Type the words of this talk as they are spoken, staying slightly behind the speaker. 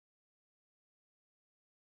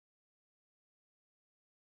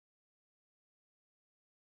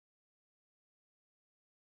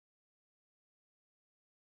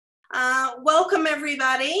Welcome,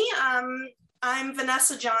 everybody. I'm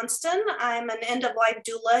Vanessa Johnston. I'm an end-of-life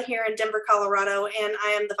doula here in Denver, Colorado, and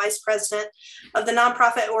I am the Vice President of the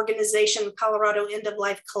nonprofit organization Colorado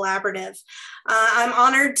End-of-Life Collaborative. I'm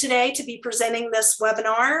honored today to be presenting this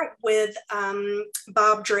webinar with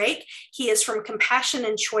Bob Drake. He is from Compassion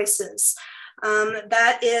and Choices.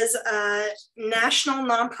 That is a national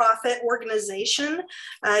nonprofit organization.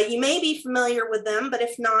 You may be familiar with them, but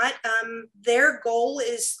if not, their goal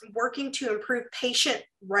is working to improve patient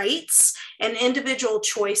rights and individual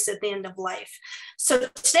choice at the end of life. So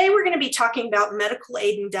today we're going to be talking about medical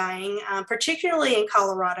aid in dying, particularly in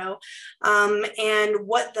Colorado, and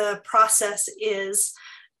what the process is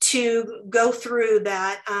to go through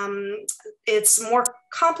that. It's more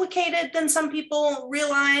complicated than some people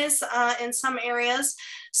realize in some areas.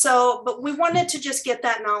 So, but we wanted to just get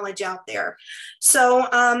that knowledge out there. So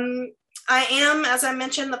I am, as I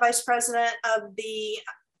mentioned, the Vice President of the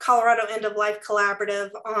Colorado End-of-Life Collaborative.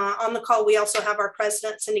 On the call, we also have our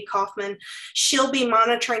president, Cindy Kaufman. She'll be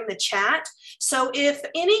monitoring the chat. So if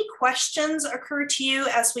any questions occur to you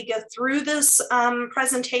as we go through this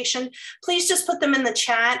presentation, please just put them in the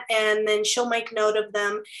chat and then she'll make note of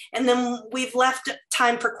them. And then we've left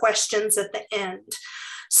time for questions at the end.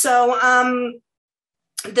 So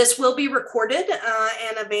this will be recorded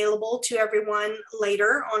and available to everyone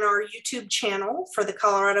later on our YouTube channel for the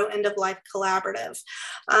Colorado End-of-Life Collaborative.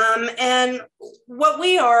 And what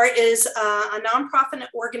we are is a nonprofit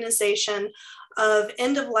organization of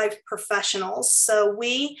end-of-life professionals. So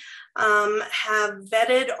we have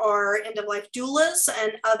vetted our end-of-life doulas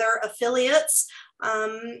and other affiliates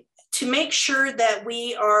to make sure that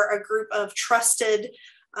we are a group of trusted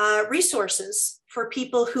resources for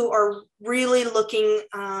people who are really looking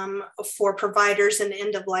for providers in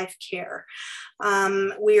end-of-life care.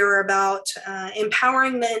 We are about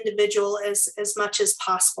empowering the individual as much as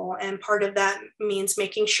possible. And part of that means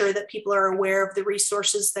making sure that people are aware of the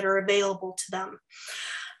resources that are available to them.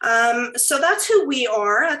 So that's who we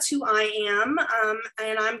are, that's who I am,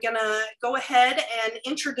 and I'm gonna go ahead and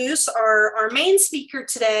introduce our main speaker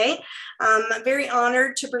today. I'm very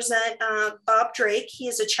honored to present Bob Drake. He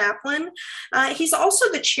is a chaplain. He's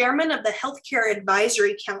also the chairman of the Healthcare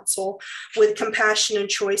Advisory Council with Compassion and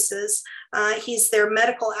Choices. He's their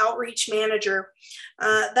medical outreach manager.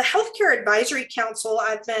 The Healthcare Advisory Council,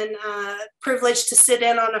 I've been privileged to sit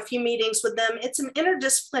in on a few meetings with them. It's an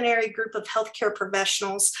interdisciplinary group of healthcare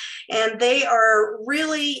professionals, and they are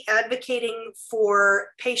really advocating for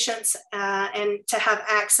patients and to have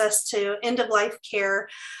access to end-of-life care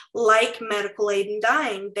like medical aid in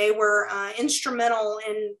dying. They were instrumental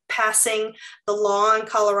in passing the law in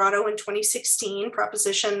Colorado in 2016,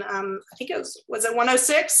 Proposition, I think was it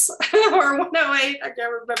 106 or 108? I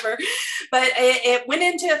can't remember, but it went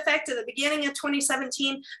into effect at the beginning of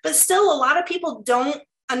 2017, but still a lot of people don't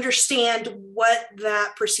understand what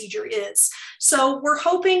that procedure is. So we're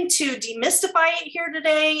hoping to demystify it here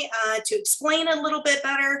today, to explain a little bit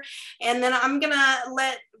better. And then I'm gonna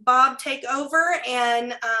let Bob take over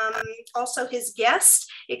and also his guest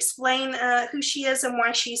explain who she is and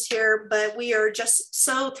why she's here. But we are just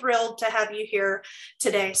so thrilled to have you here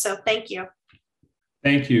today. So thank you.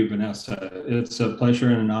 Thank you, Vanessa. It's a pleasure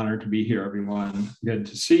and an honor to be here, everyone. Good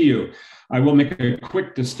to see you. I will make a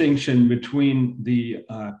quick distinction between the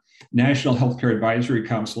National Healthcare Advisory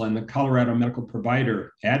Council and the Colorado Medical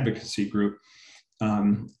Provider Advocacy Group,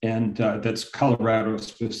 and that's Colorado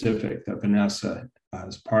specific that Vanessa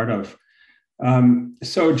is part of.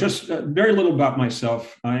 So just very little about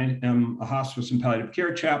myself. I am a hospice and palliative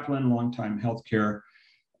care chaplain, longtime healthcare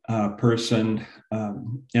person,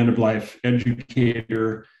 end-of-life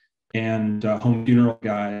educator, and home funeral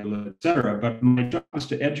guy, et cetera. But my job is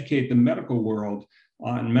to educate the medical world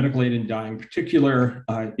on medical aid in dying, in particular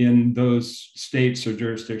in those states or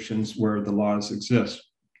jurisdictions where the laws exist.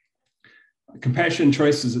 Compassion and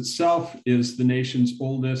Choices itself is the nation's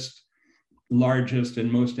oldest, largest,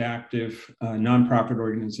 and most active nonprofit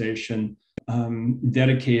organization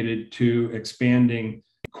dedicated to expanding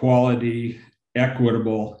quality,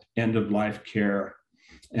 equitable end-of-life care,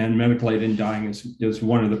 and medical aid in dying is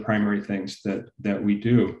one of the primary things that we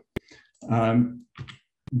do.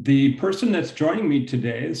 The person that's joining me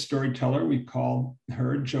today is storyteller. We call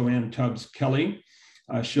her Joanne Tubbs Kelly.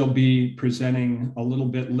 She'll be presenting a little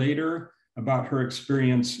bit later about her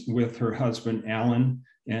experience with her husband, Alan,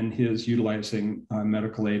 and his utilizing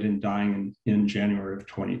medical aid in dying in January of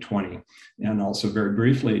 2020, and also very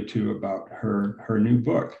briefly too about her new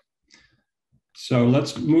book. So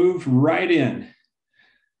let's move right in.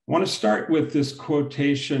 I want to start with this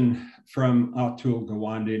quotation from Atul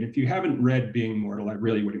Gawande. And if you haven't read Being Mortal, I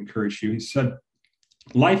really would encourage you. He said,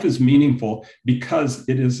 Life is meaningful because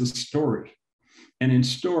it is a story. And in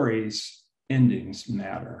stories, endings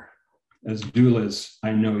matter. As doulas,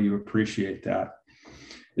 I know you appreciate that.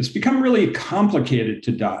 It's become really complicated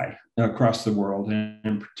to die across the world, and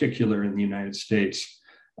in particular in the United States.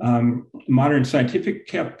 Modern scientific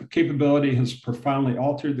capability has profoundly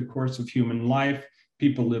altered the course of human life.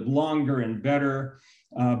 People live longer and better,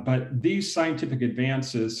 but these scientific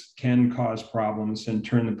advances can cause problems and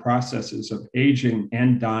turn the processes of aging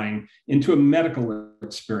and dying into a medical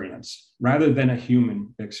experience rather than a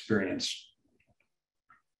human experience.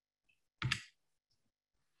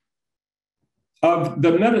 Of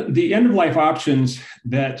the end-of-life options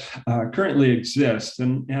that currently exist,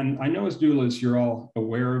 and I know as doulas you're all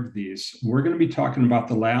aware of these, we're going to be talking about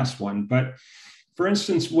the last one, but for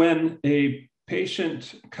instance, when a person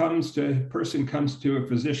comes to a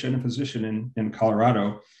physician in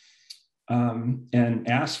Colorado, and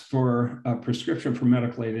asks for a prescription for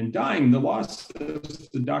medical aid in dying, the law says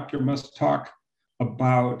the doctor must talk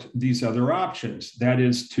about these other options. That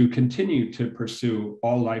is to continue to pursue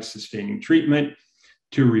all life-sustaining treatment,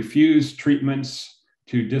 to refuse treatments,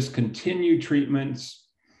 to discontinue treatments,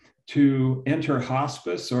 to enter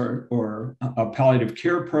hospice or a palliative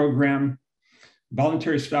care program,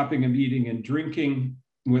 voluntary stopping of eating and drinking,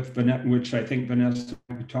 which I think Vanessa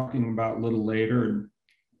will be talking about a little later,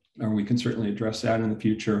 or we can certainly address that in the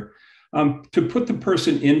future. To put the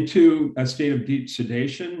person into a state of deep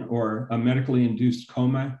sedation or a medically induced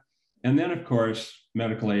coma, and then of course,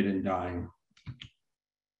 medical aid in dying.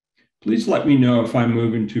 Please let me know if I'm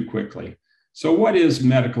moving too quickly. So what is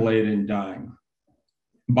medical aid in dying?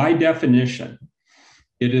 By definition,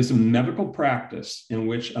 it is a medical practice in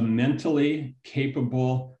which a mentally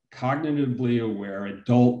capable, cognitively aware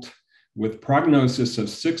adult with prognosis of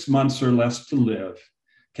 6 months or less to live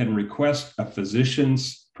can request a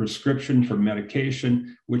physician's prescription for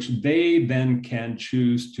medication, which they then can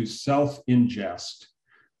choose to self-ingest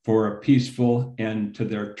for a peaceful end to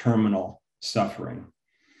their terminal suffering.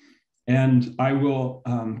 And I will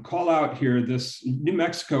call out here this, New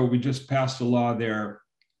Mexico, we just passed a law there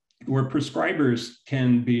where prescribers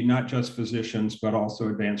can be not just physicians, but also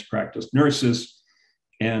advanced practice nurses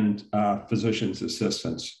and physician's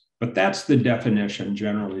assistants. But that's the definition,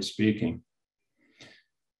 generally speaking.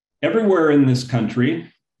 Everywhere in this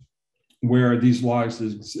country where these laws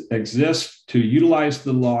exist, to utilize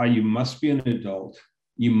the law, you must be an adult,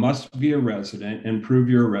 you must be a resident and prove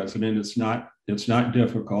you're a resident. It's not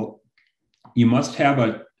difficult. You must have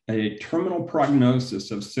a terminal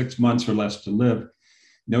prognosis of 6 months or less to live.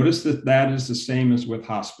 Notice that that is the same as with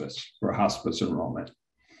hospice or hospice enrollment.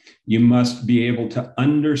 You must be able to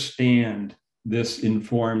understand this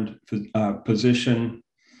informed position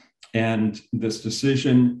and this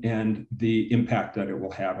decision and the impact that it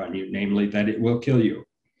will have on you, namely that it will kill you.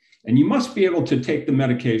 And you must be able to take the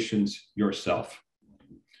medications yourself.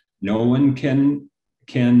 No one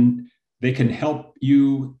they can help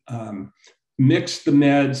you mix the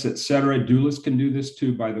meds, et cetera. Doulas can do this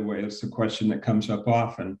too, by the way. It's a question that comes up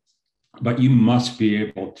often, but you must be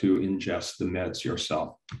able to ingest the meds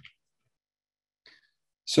yourself.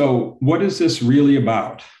 So what is this really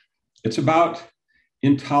about? It's about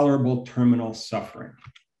intolerable terminal suffering.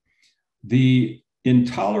 The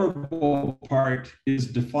intolerable part is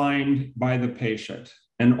defined by the patient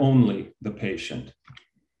and only the patient.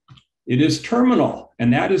 It is terminal,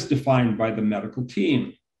 and that is defined by the medical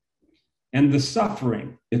team. And the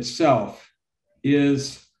suffering itself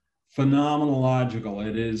is phenomenological.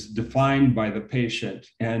 It is defined by the patient.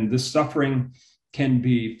 And the suffering can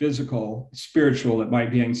be physical, spiritual, it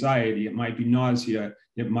might be anxiety, it might be nausea,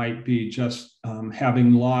 it might be just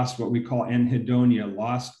having lost what we call anhedonia,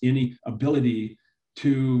 lost any ability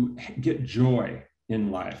to get joy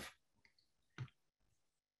in life.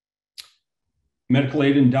 Medical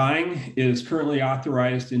aid in dying is currently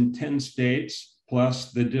authorized in 10 states,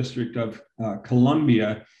 plus the District of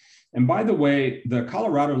Columbia. And by the way, the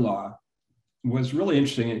Colorado law was really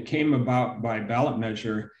interesting. It came about by ballot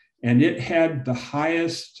measure, and it had the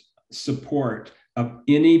highest support of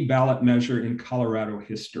any ballot measure in Colorado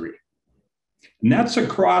history. And that's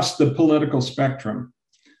across the political spectrum.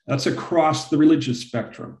 That's across the religious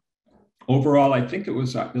spectrum. Overall, I think it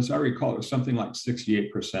was, as I recall, it was something like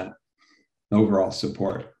 68% overall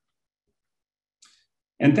support.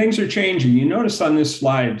 And things are changing. You notice on this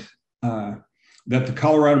slide that the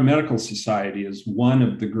Colorado Medical Society is one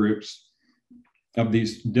of the groups of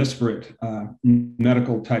these disparate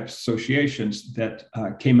medical type associations that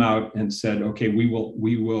came out and said, okay, we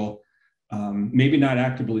will maybe not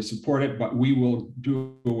actively support it, but we will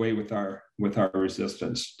do away with our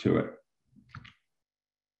resistance to it.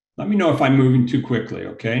 Let me know if I'm moving too quickly,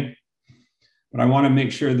 okay? But I want to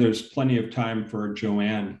make sure there's plenty of time for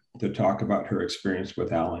Joanne to talk about her experience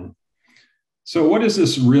with Alan. So what does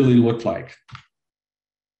this really look like?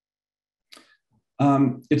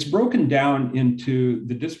 It's broken down into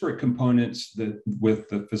the disparate components with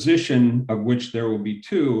the physician, of which there will be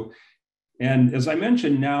two. And as I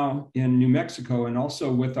mentioned, now in New Mexico, and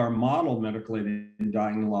also with our model medical aid in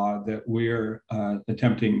dying law that we're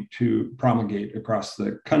attempting to promulgate across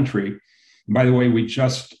the country. By the way, we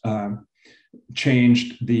just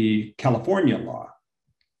changed the California law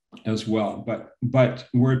as well, but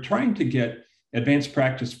we're trying to get advanced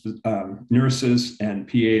practice nurses and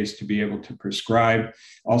PAs to be able to prescribe,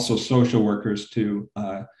 also social workers to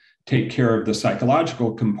take care of the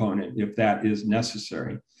psychological component if that is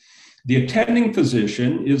necessary. The attending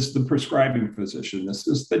physician is the prescribing physician. This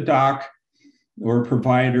is the doc or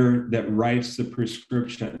provider that writes the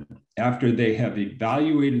prescription after they have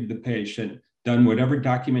evaluated the patient, done whatever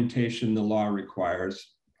documentation the law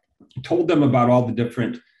requires, told them about all the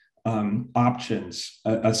different options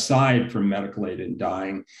aside from medical aid in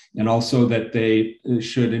dying, and also that they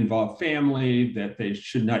should involve family, that they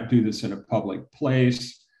should not do this in a public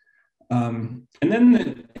place. And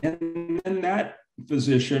then that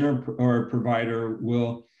physician or provider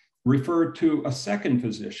will refer to a second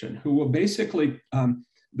physician who will basically,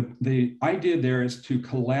 the idea there is to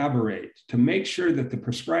collaborate, to make sure that the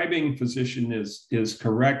prescribing physician is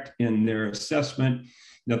correct in their assessment,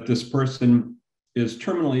 that this person is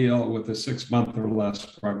terminally ill with a 6-month or less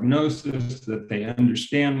prognosis, that they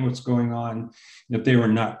understand what's going on, that they were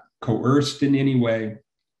not coerced in any way,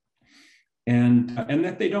 and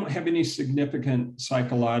that they don't have any significant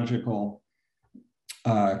psychological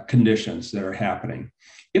conditions that are happening.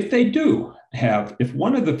 If they do have, if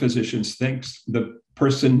one of the physicians thinks the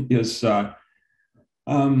person is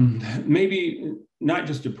maybe not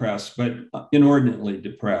just depressed, but inordinately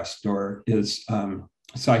depressed, or is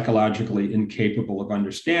psychologically incapable of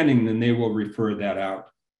understanding, then they will refer that out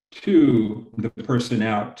to the person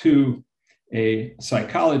out to a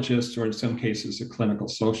psychologist, or in some cases, a clinical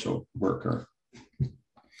social worker.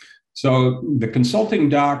 So the consulting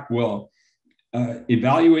doc will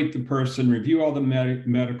evaluate the person, review all the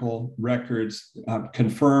medical records,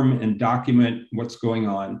 confirm and document what's going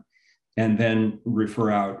on, and then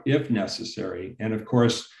refer out if necessary. And of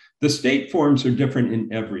course, the state forms are different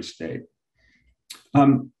in every state.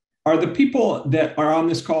 Are the people that are on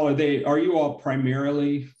this call, are you all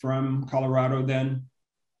primarily from Colorado then?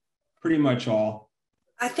 Pretty much all.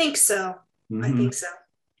 I think so. Mm-hmm. I think so.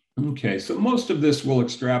 Okay, so most of this will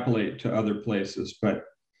extrapolate to other places, but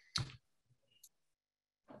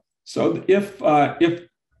so if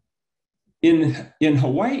in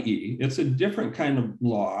Hawaii, it's a different kind of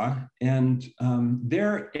law, and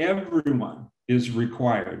there everyone is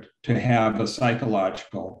required to have a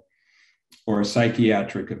psychological or a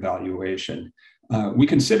psychiatric evaluation. We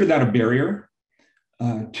consider that a barrier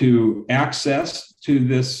to access to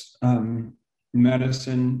this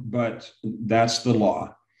medicine, but that's the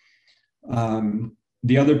law.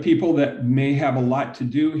 The other people that may have a lot to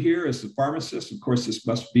do here is the pharmacist. Of course, this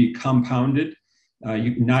must be compounded.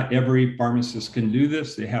 Not every pharmacist can do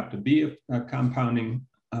this. They have to be a compounding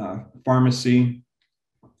pharmacy.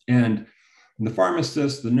 And the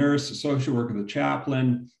pharmacist, the nurse, the social worker, the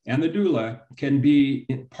chaplain, and the doula can be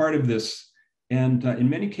part of this. And in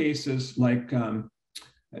many cases, like the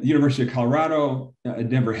University of Colorado,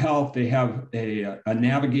 Denver Health, they have a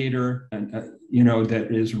navigator, that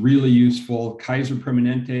is really useful. Kaiser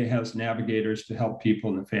Permanente has navigators to help people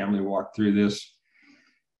in the family walk through this.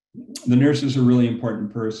 The nurse is a really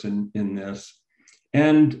important person in this.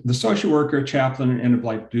 And the social worker, chaplain, and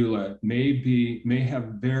end-of-life doula may have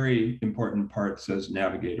very important parts as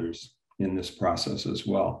navigators in this process as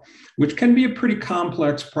well, which can be a pretty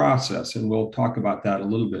complex process, and we'll talk about that a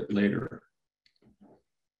little bit later.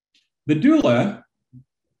 The doula,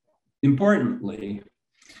 importantly,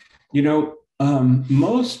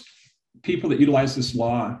 most people that utilize this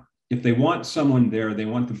law, if they want someone there, they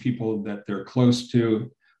want the people that they're close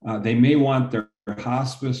to. They may want their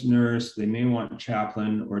hospice nurse, they may want a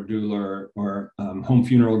chaplain or doula or home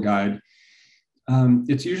funeral guide.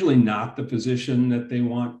 It's usually not the physician that they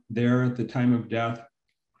want there at the time of death.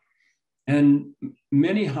 And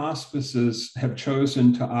many hospices have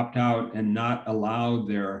chosen to opt out and not allow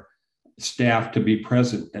their staff to be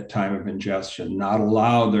present at time of ingestion, not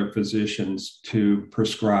allow their physicians to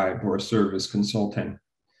prescribe or serve as consulting.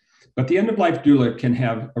 But the end-of-life doula can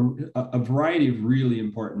have a variety of really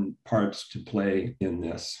important parts to play in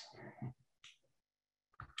this.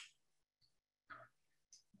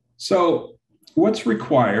 So what's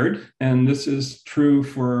required, and this is true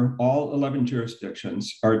for all 11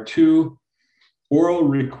 jurisdictions, are 2 oral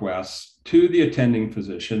requests to the attending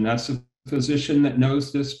physician. That's a physician that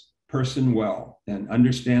knows this person well and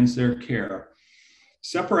understands their care.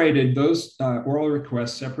 Separated, those oral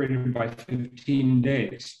requests separated by 15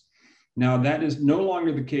 days. Now, that is no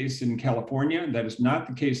longer the case in California. That is not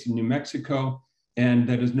the case in New Mexico. And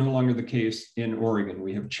that is no longer the case in Oregon.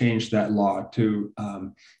 We have changed that law to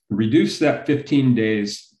reduce that 15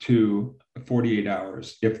 days to 48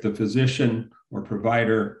 hours if the physician or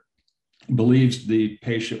provider believes the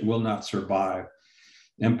patient will not survive.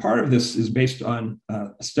 And part of this is based on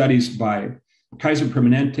studies by Kaiser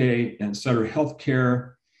Permanente and Sutter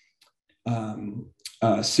Healthcare,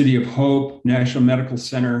 City of Hope, National Medical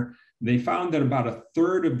Center. They found that about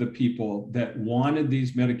 1/3 of the people that wanted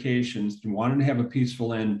these medications, wanted to have a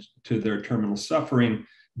peaceful end to their terminal suffering,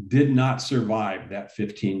 did not survive that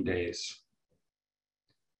 15 days.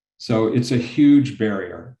 So it's a huge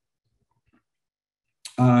barrier.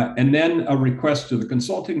 And then a request to the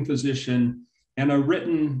consulting physician and a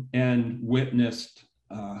written and witnessed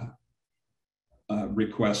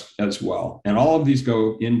request as well. And all of these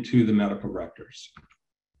go into the medical records.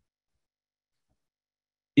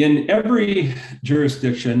 In every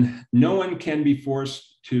jurisdiction, no one can be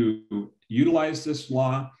forced to utilize this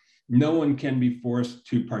law. No one can be forced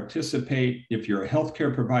to participate. If you're a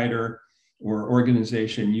healthcare provider or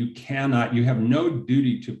organization, you have no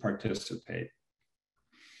duty to participate.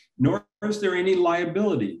 Nor is there any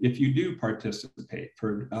liability if you do participate.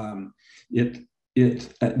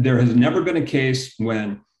 There has never been a case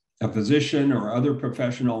when a physician or other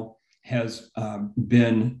professional has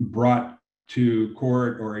been brought to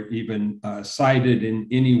court or even cited in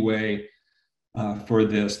any way for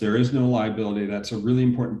this. There is no liability. That's a really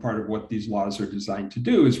important part of what these laws are designed to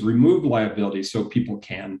do, is remove liability so people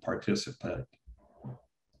can participate.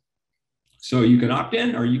 So you can opt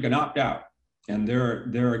in or you can opt out. And there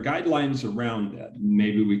are guidelines around that.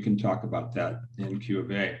 Maybe we can talk about that in Q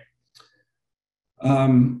of A.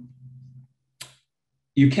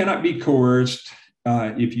 You cannot be coerced.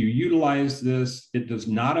 If you utilize this, it does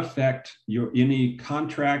not affect any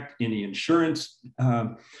contract, any insurance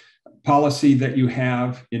policy that you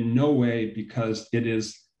have in no way, because it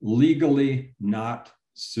is legally not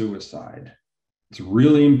suicide. It's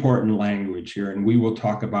really important language here, and we will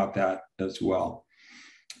talk about that as well.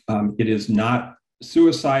 It is not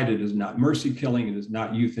suicide. It is not mercy killing. It is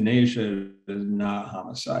not euthanasia. It is not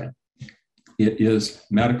homicide. It is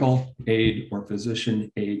medical aid or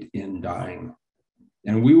physician aid in dying.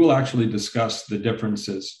 And we will actually discuss the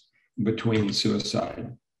differences between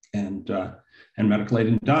suicide and medical aid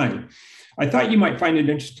in dying. I thought you might find it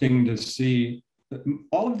interesting to see that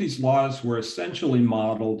all of these laws were essentially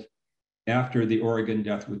modeled after the Oregon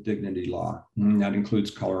Death with Dignity law. And that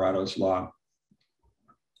includes Colorado's law.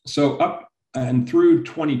 So up and through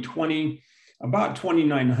 2020, about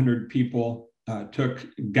 2,900 people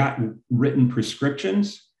got written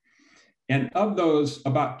prescriptions. And of those,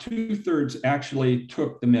 about 2/3 actually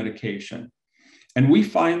took the medication. And we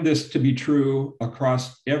find this to be true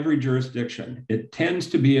across every jurisdiction. It tends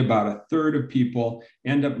to be about 1/3 of people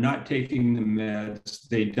end up not taking the meds.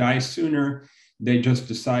 They die sooner. They just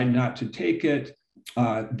decide not to take it.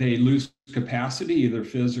 They lose capacity, either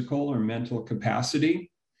physical or mental capacity,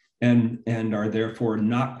 and are therefore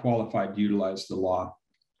not qualified to utilize the law.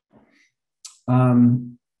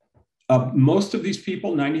 Most of these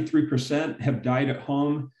people, 93%, have died at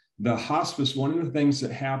home. The hospice, one of the things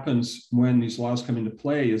that happens when these laws come into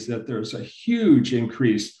play is that there's a huge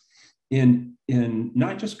increase in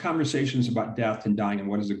not just conversations about death and dying and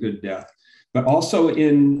what is a good death, but also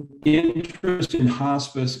in interest in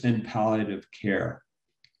hospice and palliative care.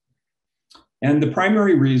 And the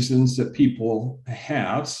primary reasons that people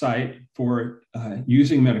cite for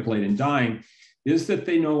using medical aid in dying is that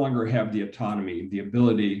they no longer have the autonomy, the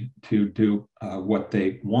ability to do what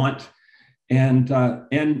they want, and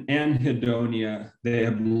hedonia. They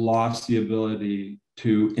have lost the ability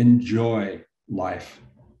to enjoy life.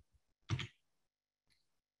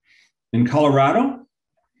 In Colorado,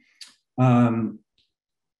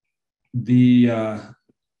 the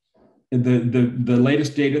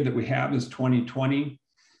latest data that we have is 2020.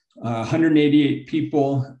 188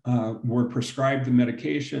 people were prescribed the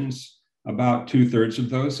medications. About 2/3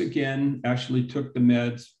 of those, again, actually took the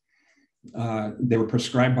meds. They were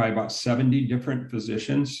prescribed by about 70 different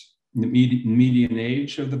physicians. The median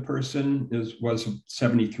age of the person was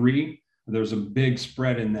 73. There's a big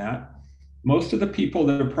spread in that. Most of the people,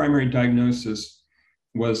 their primary diagnosis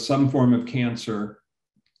was some form of cancer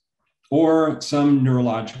or some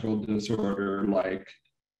neurological disorder like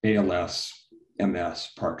ALS MS,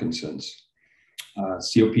 Parkinson's,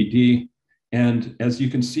 COPD. And as you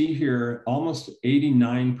can see here, almost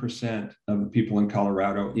 89% of the people in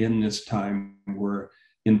Colorado in this time were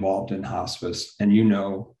involved in hospice. And you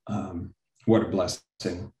know what a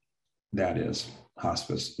blessing that is,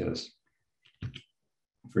 hospice is.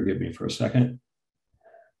 Forgive me for a second.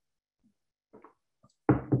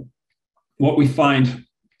 What we find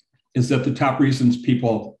is that the top reasons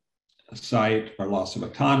people cite are loss of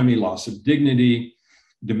autonomy, loss of dignity,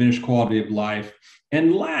 diminished quality of life,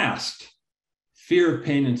 and last, fear of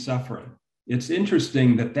pain and suffering. It's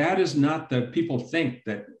interesting that that is not the, people think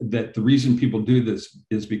that the reason people do this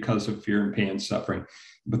is because of fear and pain and suffering,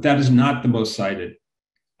 but that is not the most cited.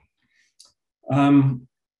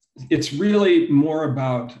 It's really more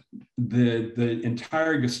about the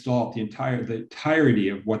entire gestalt, the entirety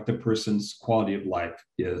of what the person's quality of life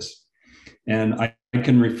is. And I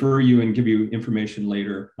can refer you and give you information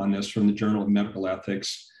later on this from the Journal of Medical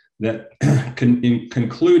Ethics that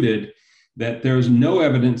concluded that there's no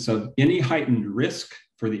evidence of any heightened risk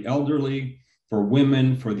for the elderly, for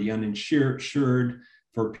women, for the uninsured,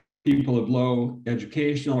 for people of low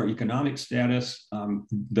educational or economic status,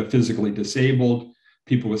 the physically disabled,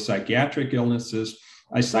 people with psychiatric illnesses.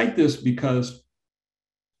 I cite this because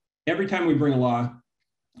every time we bring a law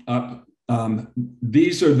up,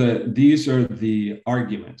 these are the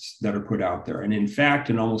arguments that are put out there. And in fact,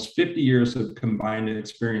 in almost 50 years of combined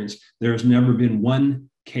experience, there's never been one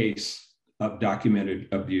case of documented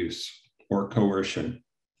abuse or coercion.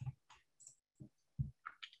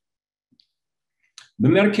 The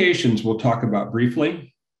medications we'll talk about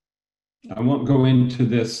briefly. I won't go into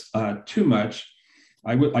this too much.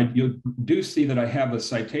 You do see that I have a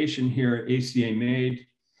citation here, ACA made,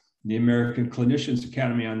 the American Clinicians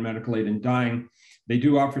Academy on Medical Aid in Dying. They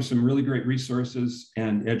do offer some really great resources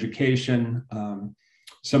and education,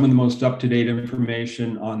 some of the most up-to-date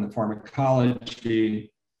information on the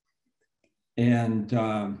pharmacology, and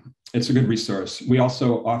it's a good resource. We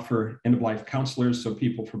also offer end-of-life counselors, so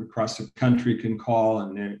people from across the country can call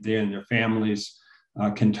and they and their families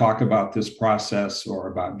can talk about this process or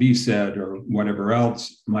about VSED or whatever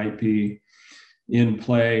else might be in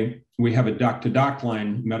play. We have a doc-to-doc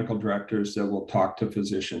line, medical directors that will talk to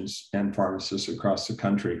physicians and pharmacists across the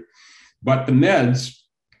country. But the meds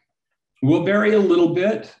will vary a little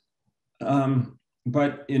bit,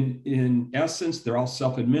 but in essence, they're all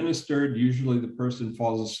self-administered. Usually the person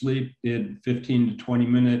falls asleep in 15 to 20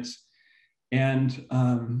 minutes and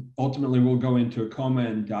ultimately will go into a coma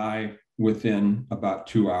and die within about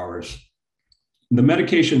 2 hours. The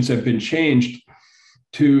medications have been changed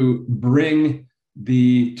to bring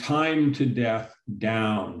the time to death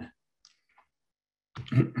down.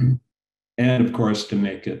 And of course, to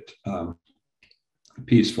make it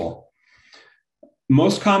peaceful.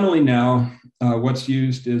 Most commonly now, what's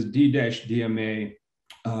used is D-DMA,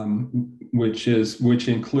 which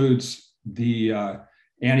includes the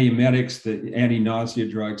antiemetics, the anti-nausea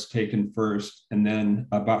drugs taken first, and then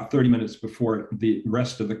about 30 minutes before the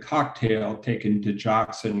rest of the cocktail taken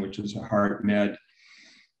digoxin, which is a heart med,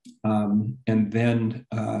 and then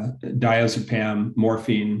diazepam,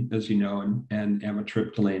 morphine, as you know, and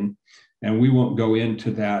amitriptyline. And we won't go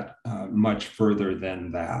into that much further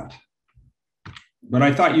than that. But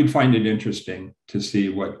I thought you'd find it interesting to see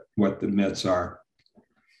what the meds are.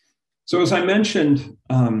 So as I mentioned,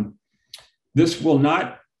 this will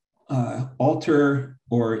not alter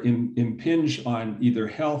or impinge on either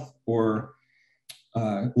health or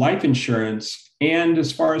life insurance. And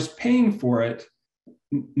as far as paying for it,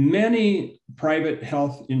 many private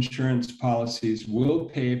health insurance policies will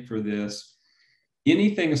pay for this.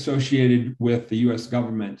 Anything associated with the US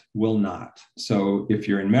government will not. So if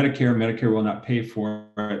you're in Medicare, Medicare will not pay for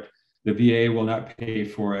it. The VA will not pay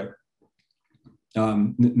for it.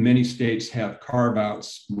 Many states have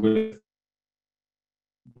carve-outs with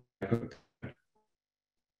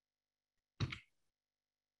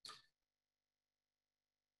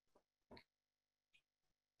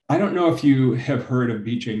I don't know if you have heard of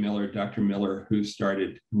B.J. Miller, Dr. Miller, who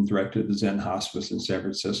started and directed the Zen Hospice in San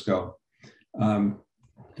Francisco.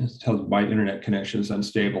 It tells my internet connection is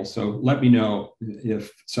unstable. So let me know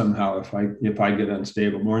if somehow, if I get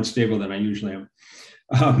unstable, more unstable than I usually am.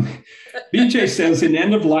 BJ says in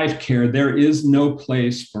end-of-life care, there is no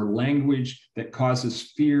place for language that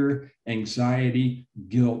causes fear, anxiety,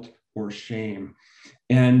 guilt, or shame.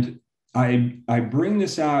 And I bring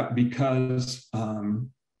this out because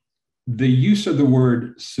the use of the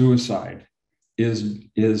word suicide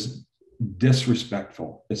is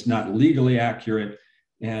disrespectful. It's not legally accurate.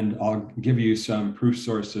 And I'll give you some proof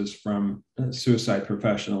sources from suicide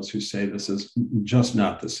professionals who say this is just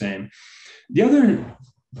not the same. The other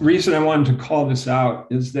reason I wanted to call this out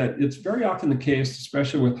is that it's very often the case,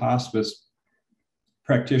 especially with hospice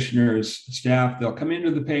practitioners, staff, they'll come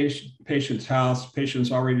into the patient's house,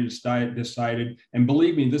 patient's already decided, and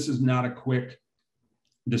believe me, this is not a quick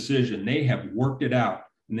decision. They have worked it out,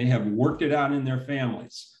 and they have worked it out in their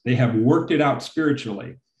families. They have worked it out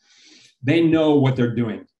spiritually. They know what they're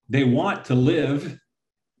doing. They want to live,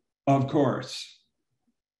 of course,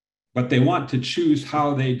 but they want to choose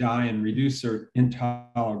how they die and reduce their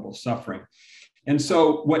intolerable suffering. And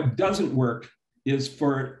so what doesn't work is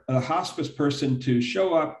for a hospice person to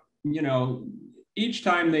show up, each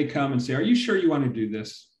time they come and say, "Are you sure you want to do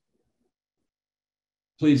this?"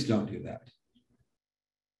 Please don't do that.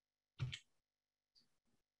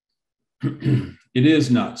 It is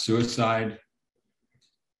not suicide.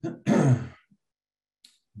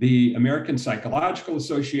 The American Psychological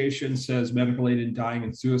Association says medical aid in dying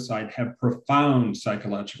and suicide have profound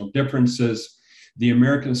psychological differences. The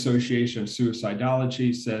American Association of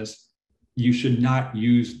Suicidology says you should not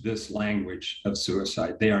use this language of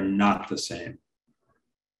suicide. They are not the same.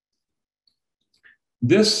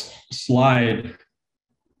 This slide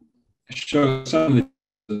shows some of the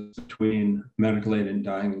differences between medical aid in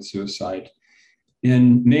dying and suicide.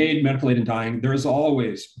 In MAID, medical aid in dying, there is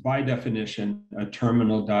always, by definition, a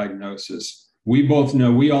terminal diagnosis. We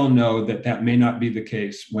all know that may not be the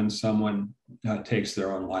case when someone takes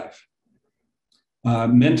their own life.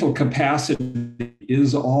 Mental capacity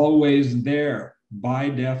is always there by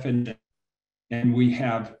definition. And we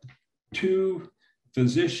have two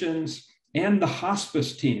physicians and the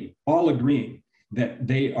hospice team all agreeing that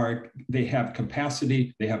they have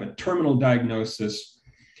capacity, they have a terminal diagnosis.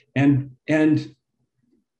 And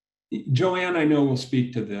Joanne, I know, will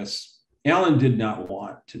speak to this. Alan did not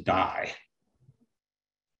want to die.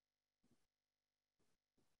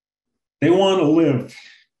 They want to live.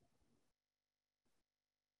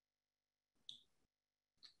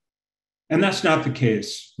 And that's not the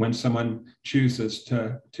case when someone chooses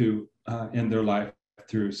to end their life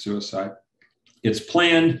through suicide. It's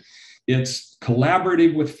planned, it's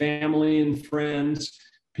collaborative with family and friends.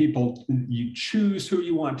 People, you choose who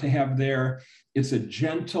you want to have there. It's a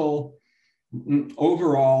gentle,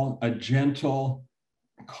 overall, a gentle,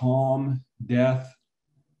 calm death.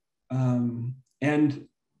 And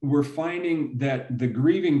we're finding that the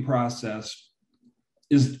grieving process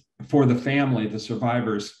is, for the family, the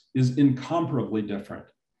survivors, is incomparably different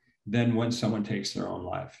than when someone takes their own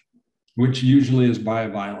life, which usually is by a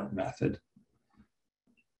violent method.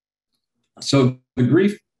 So the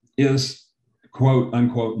grief is quote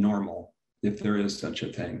unquote normal, if there is such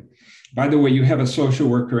a thing. By the way, you have a social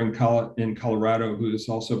worker in Colorado who is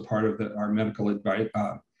also part of our medical advice,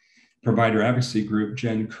 provider advocacy group,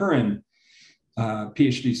 Jen Curran,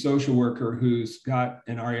 PhD social worker who's got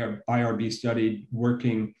an IRB study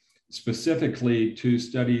working specifically to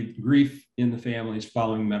study grief in the families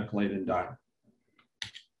following medical aid in dying.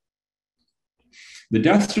 The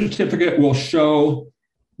death certificate will show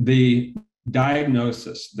the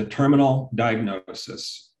diagnosis, the terminal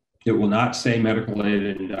diagnosis. It will not say medical aid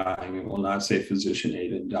in dying. It will not say physician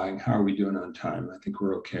aid in dying. How are we doing on time? I think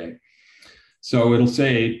we're okay. So it'll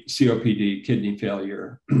say COPD, kidney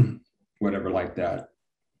failure, whatever like that.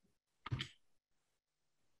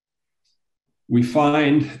 We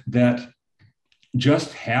find that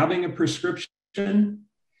just having a prescription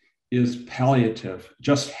is palliative.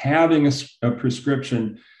 Just having a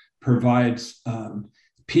prescription provides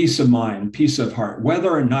peace of mind, peace of heart, whether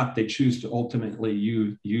or not they choose to ultimately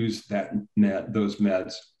use those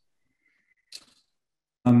meds.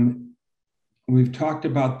 We've talked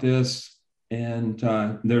about this, and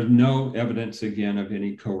there's no evidence, again, of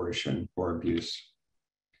any coercion or abuse.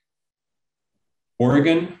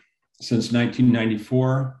 Oregon, since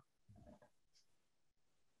 1994,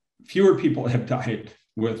 fewer people have died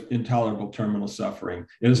with intolerable terminal suffering.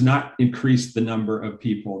 It has not increased the number of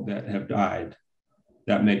people that have died.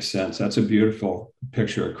 That makes sense. That's a beautiful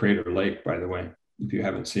picture of Crater Lake, by the way, if you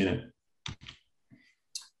haven't seen it.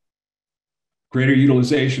 Greater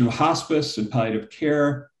utilization of hospice and palliative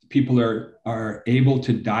care. People are able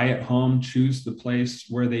to die at home, choose the place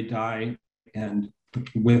where they die and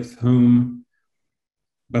with whom.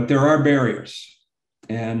 But there are barriers,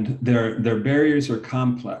 and their barriers are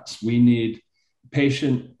complex. We need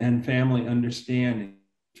patient and family understanding,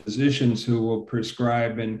 physicians who will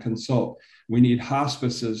prescribe and consult. We need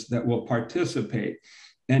hospices that will participate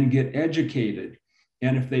and get educated.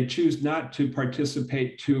 And if they choose not to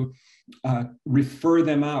participate, to refer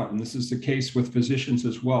them out. And this is the case with physicians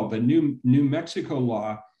as well. The New Mexico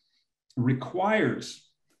law requires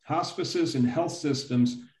hospices and health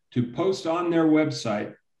systems to post on their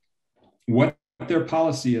website what their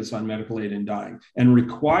policy is on medical aid in dying and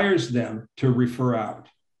requires them to refer out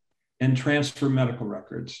and transfer medical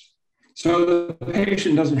records. So the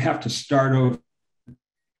patient doesn't have to start over.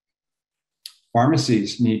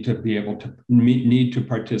 Pharmacies need to be able to need to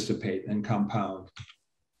participate and compound.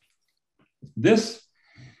 This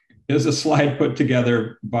is a slide put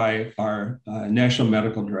together by our National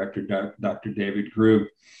Medical Director, Dr. David Grube,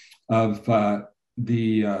 of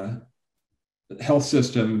the health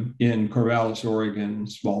system in Corvallis, Oregon,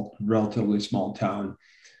 relatively small town.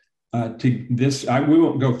 We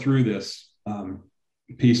won't go through this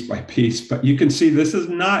piece by piece, but you can see this is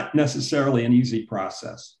not necessarily an easy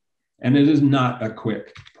process, and it is not a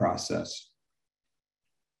quick process.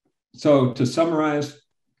 So to summarize,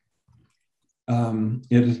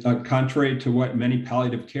 it is contrary to what many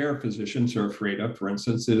palliative care physicians are afraid of. For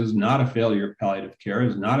instance, it is not a failure of palliative care. It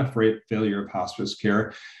is not a failure of hospice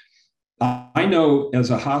care. I know as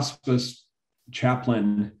a hospice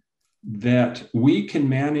chaplain that we can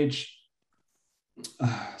manage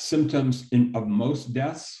symptoms of most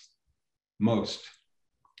deaths,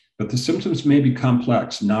 but the symptoms may be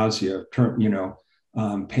complex: nausea,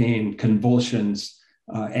 pain, convulsions,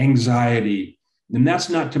 anxiety. And that's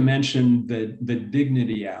not to mention the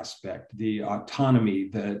dignity aspect, the autonomy,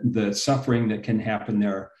 the suffering that can happen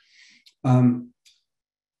there.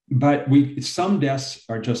 But some deaths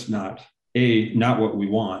are just not, A, not what we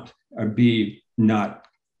want, or B, not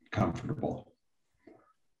comfortable.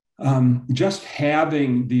 Just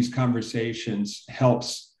having these conversations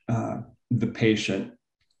helps the patient.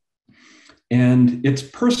 And it's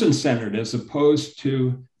person-centered as opposed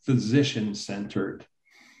to physician-centered.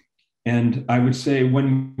 And I would say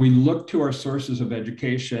when we look to our sources of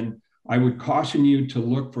education, I would caution you to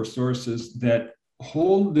look for sources that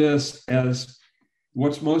hold this as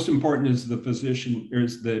what's most important is the physician,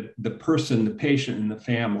 is the person, the patient, and the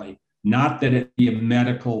family, not that it be a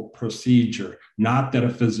medical procedure, not that a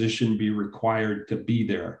physician be required to be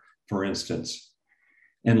there, for instance.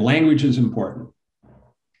 And language is important.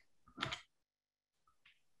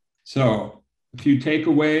 So a few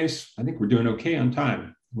takeaways. I think we're doing okay on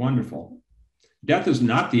time. Wonderful. Death is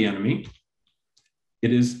not the enemy.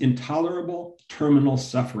 It is intolerable terminal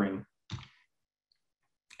suffering.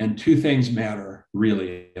 And two things matter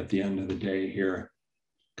really at the end of the day here: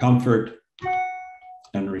 comfort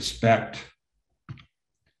and respect.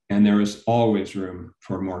 And there is always room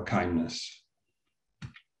for more kindness.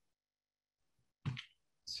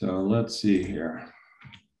 So let's see here.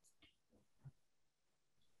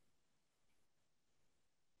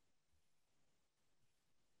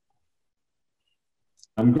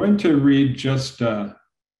 I'm going to read just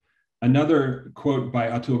another quote by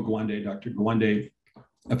Atul Gawande, Dr. Gawande.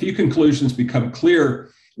 A few conclusions become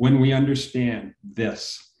clear when we understand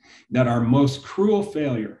this, that our most cruel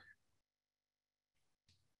failure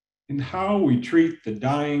in how we treat the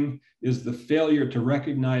dying is the failure to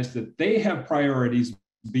recognize that they have priorities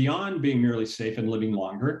beyond being merely safe and living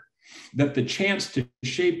longer, that the chance to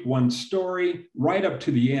shape one's story right up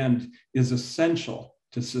to the end is essential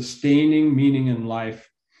to sustaining meaning in life,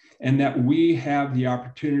 and that we have the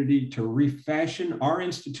opportunity to refashion our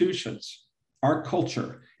institutions, our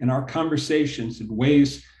culture, and our conversations in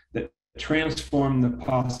ways that transform the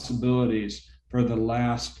possibilities for the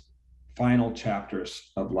last final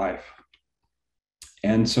chapters of life.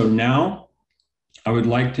 And so now I would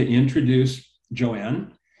like to introduce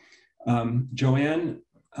Joanne. Joanne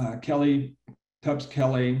Tubbs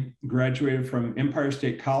Kelly graduated from Empire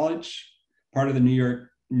State College, part of the New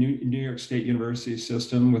York State University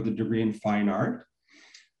system, with a degree in fine art.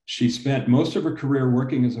 She spent most of her career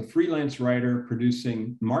working as a freelance writer,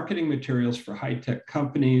 producing marketing materials for high-tech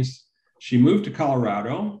companies. She moved to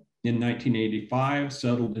Colorado in 1985,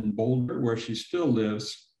 settled in Boulder, where she still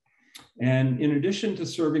lives. And in addition to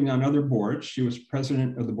serving on other boards, she was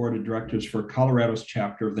president of the board of directors for Colorado's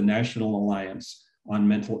chapter of the National Alliance on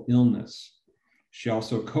Mental Illness. She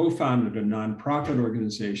also co-founded a nonprofit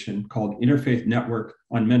organization called Interfaith Network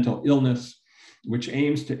on Mental Illness, which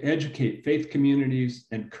aims to educate faith communities,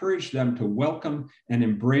 encourage them to welcome and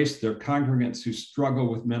embrace their congregants who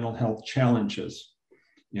struggle with mental health challenges.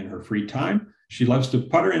 In her free time, she loves to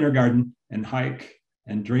putter in her garden and hike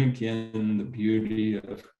and drink in the beauty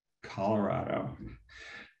of Colorado.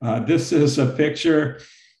 This is a picture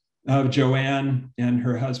of Joanne and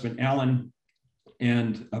her husband, Alan,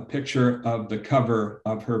 and a picture of the cover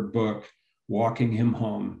of her book, Walking Him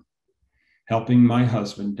Home, Helping My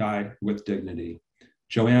Husband Die with Dignity.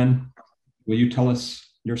 Joanne, will you tell us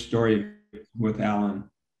your story with Alan?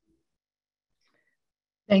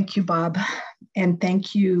 Thank you, Bob. And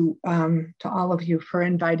thank you to all of you for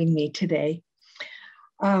inviting me today.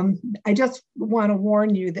 I just want to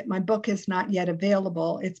warn you that my book is not yet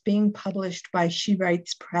available. It's being published by She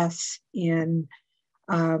Writes Press in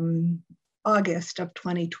August of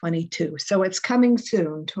 2022. So it's coming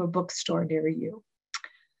soon to a bookstore near you.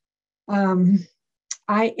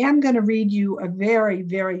 I am going to read you a very,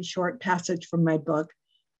 very short passage from my book.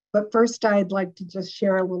 But first, I'd like to just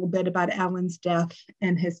share a little bit about Alan's death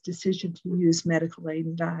and his decision to use medical aid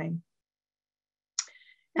in dying.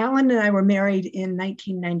 Alan and I were married in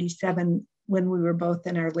 1997 when we were both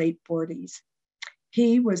in our late 40s.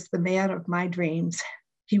 He was the man of my dreams.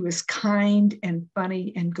 He was kind and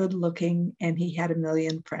funny and good looking, and he had a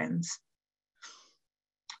million friends.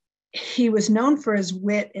 He was known for his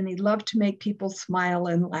wit, and he loved to make people smile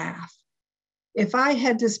and laugh. If I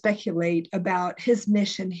had to speculate about his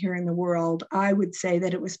mission here in the world, I would say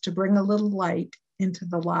that it was to bring a little light into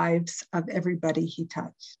the lives of everybody he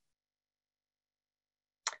touched.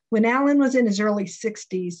 When Alan was in his early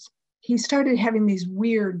 60s, he started having these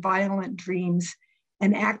weird, violent dreams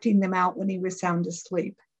and acting them out when he was sound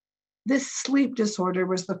asleep. This sleep disorder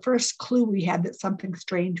was the first clue we had that something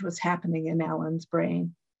strange was happening in Alan's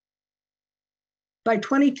brain. By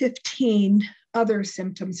 2015, other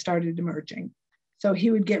symptoms started emerging. So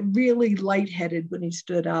he would get really lightheaded when he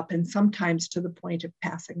stood up, and sometimes to the point of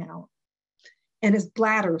passing out. And his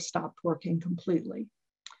bladder stopped working completely.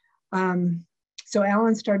 So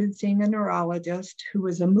Alan started seeing a neurologist who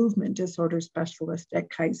was a movement disorder specialist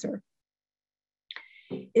at Kaiser.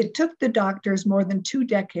 It took the doctors more than 2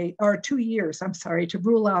 years, to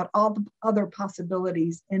rule out all the other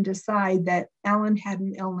possibilities and decide that Alan had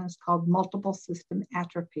an illness called multiple system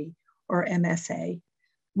atrophy, or MSA,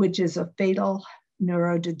 which is a fatal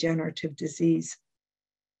neurodegenerative disease.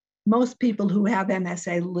 Most people who have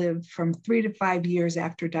MSA live from 3 to 5 years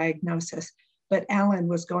after diagnosis, but Alan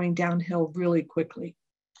was going downhill really quickly.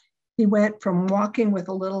 He went from walking with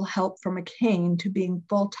a little help from a cane to being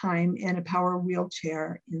full-time in a power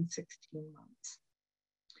wheelchair in 16 months.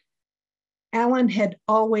 Alan had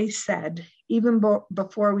always said, even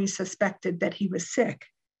before we suspected that he was sick,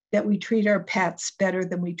 that we treat our pets better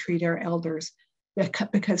than we treat our elders,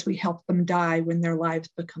 because we help them die when their lives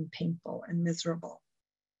become painful and miserable.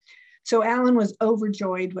 So Alan was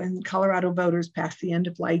overjoyed when Colorado voters passed the End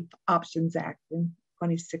of Life Options Act in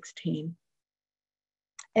 2016.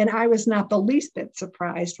 And I was not the least bit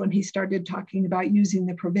surprised when he started talking about using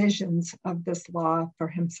the provisions of this law for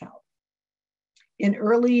himself. In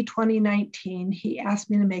early 2019, he asked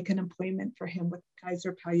me to make an appointment for him with the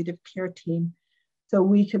Kaiser Palliative Care team so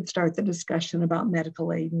we could start the discussion about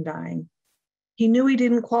medical aid in dying. He knew he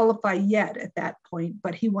didn't qualify yet at that point,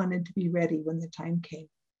 but he wanted to be ready when the time came.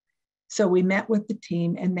 So we met with the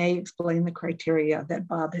team and they explained the criteria that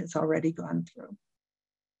Bob has already gone through.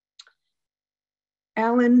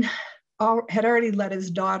 Alan had already let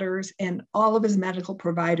his daughters and all of his medical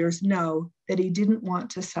providers know that he didn't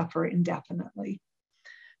want to suffer indefinitely.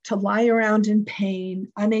 To lie around in pain,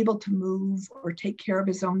 unable to move or take care of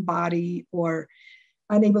his own body, or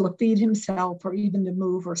unable to feed himself or even to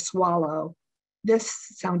move or swallow. This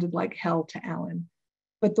sounded like hell to Alan.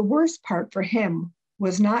 But the worst part for him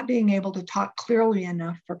was not being able to talk clearly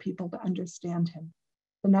enough for people to understand him,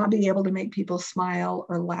 to not be able to make people smile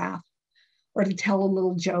or laugh, or to tell a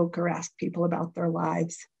little joke or ask people about their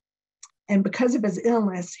lives. And because of his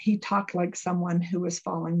illness, he talked like someone who was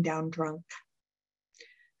falling down drunk.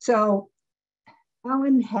 So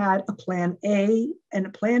Alan had a plan A and a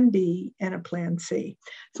plan B and a plan C.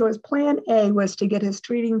 So his plan A was to get his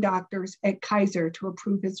treating doctors at Kaiser to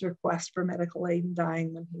approve his request for medical aid in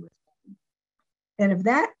dying when he was born. And if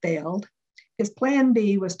that failed, his plan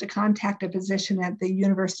B was to contact a physician at the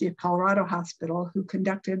University of Colorado Hospital who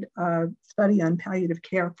conducted a study on palliative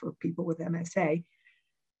care for people with MSA.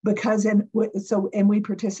 And we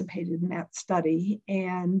participated in that study.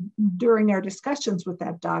 And during our discussions with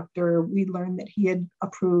that doctor, we learned that he had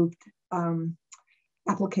approved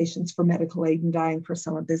applications for medical aid in dying for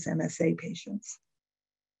some of his MSA patients.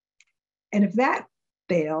 And if that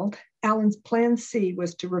failed, Alan's plan C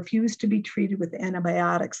was to refuse to be treated with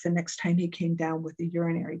antibiotics the next time he came down with a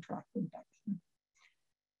urinary tract infection.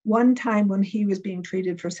 One time when he was being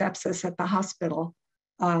treated for sepsis at the hospital,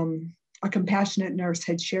 a compassionate nurse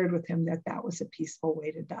had shared with him that that was a peaceful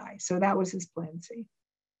way to die. So that was his plan C.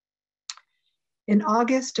 In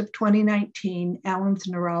August of 2019, Alan's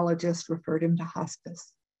neurologist referred him to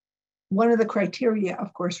hospice. One of the criteria,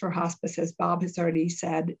 of course, for hospice, as Bob has already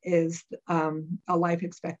said, is a life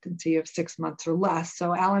expectancy of 6 months or less.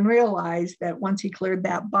 So Alan realized that once he cleared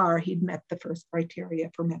that bar, he'd met the first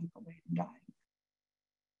criteria for medical aid in dying.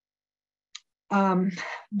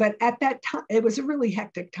 But at that time, it was a really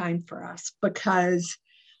hectic time for us because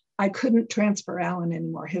I couldn't transfer Alan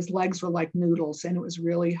anymore. His legs were like noodles, and it was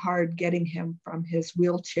really hard getting him from his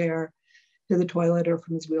wheelchair to the toilet or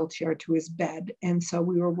from his wheelchair to his bed. And so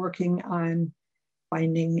we were working on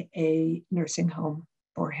finding a nursing home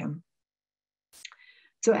for him.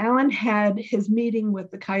 So Alan had his meeting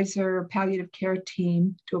with the Kaiser palliative care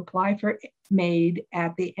team to apply for MAID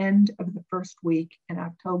at the end of the first week in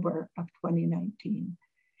October of 2019.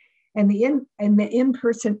 And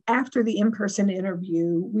after the in-person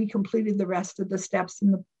interview, we completed the rest of the steps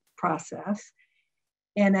in the process.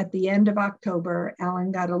 And at the end of October,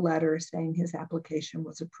 Alan got a letter saying his application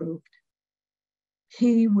was approved.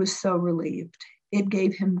 He was so relieved. It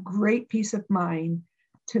gave him great peace of mind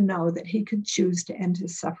to know that he could choose to end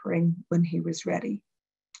his suffering when he was ready.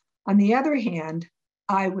 On the other hand,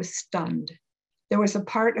 I was stunned. There was a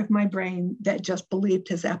part of my brain that just believed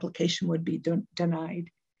his application would be denied.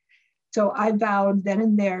 So I vowed then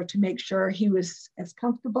and there to make sure he was as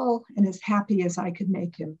comfortable and as happy as I could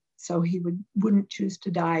make him, so he wouldn't choose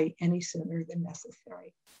to die any sooner than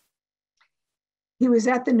necessary. He was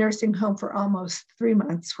at the nursing home for almost 3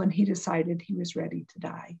 months when he decided he was ready to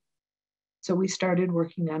die. So we started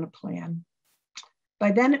working on a plan.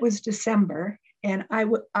 By then it was December, and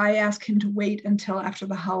I asked him to wait until after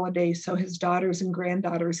the holidays so his daughters and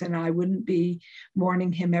granddaughters and I wouldn't be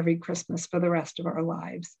mourning him every Christmas for the rest of our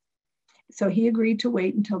lives. So he agreed to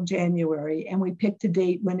wait until January, and we picked a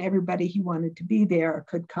date when everybody he wanted to be there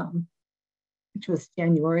could come, which was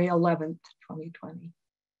January 11th, 2020.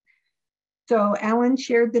 So Alan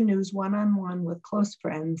shared the news one-on-one with close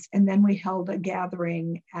friends, and then we held a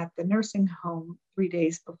gathering at the nursing home 3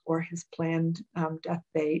 days before his planned death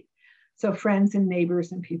date, so friends and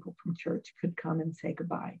neighbors and people from church could come and say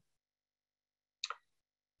goodbye.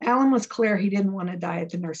 Alan was clear he didn't want to die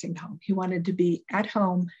at the nursing home. He wanted to be at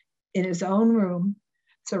home in his own room,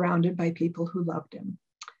 surrounded by people who loved him.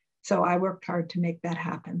 So I worked hard to make that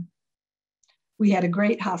happen. We had a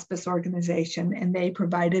great hospice organization, and they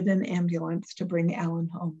provided an ambulance to bring Alan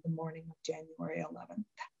home the morning of January 11th.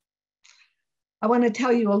 I want to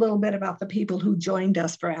tell you a little bit about the people who joined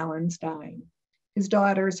us for Alan's dying. His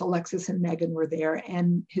daughters, Alexis and Megan, were there,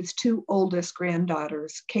 and his 2 oldest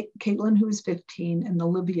granddaughters, Caitlin, who was 15, and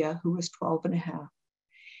Olivia, who was 12 and a half.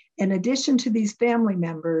 In addition to these family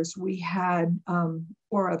members, we had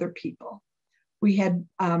 4 other people. We had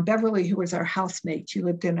Beverly, who was our housemate. She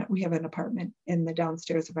lived we have an apartment in the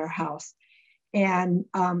downstairs of our house. And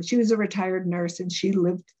she was a retired nurse, and she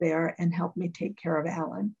lived there and helped me take care of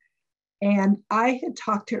Alan. And I had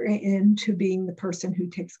talked her into being the person who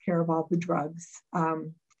takes care of all the drugs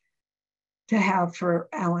to have for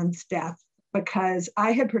Alan's death, because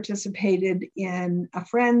I had participated in a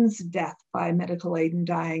friend's death by medical aid and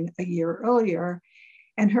dying a year earlier,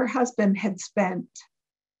 and her husband had spent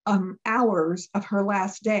hours of her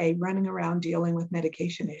last day running around dealing with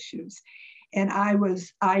medication issues. And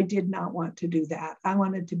I did not want to do that. I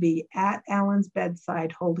wanted to be at Alan's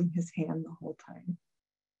bedside holding his hand the whole time.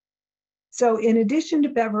 So in addition to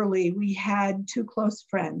Beverly, we had 2 close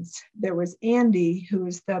friends. There was Andy, who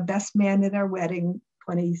was the best man at our wedding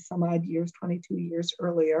 20 some odd years, 22 years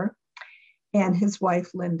earlier, and his wife,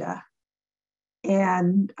 Linda.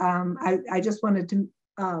 And I just wanted to,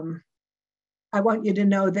 I want you to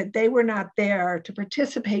know that they were not there to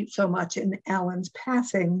participate so much in Alan's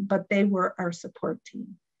passing, but they were our support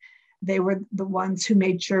team. They were the ones who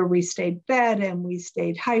made sure we stayed fed and we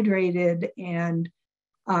stayed hydrated. And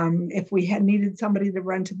if we had needed somebody to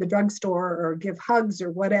run to the drugstore or give hugs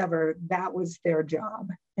or whatever, that was their job.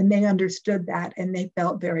 And they understood that, and they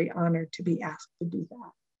felt very honored to be asked to do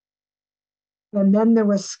that. And then there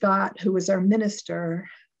was Scott, who was our minister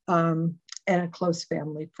and a close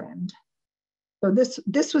family friend. So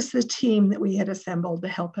this was the team that we had assembled to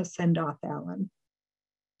help us send off Alan.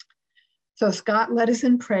 So Scott led us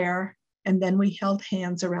in prayer, and then we held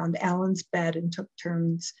hands around Alan's bed and took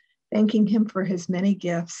turns thanking him for his many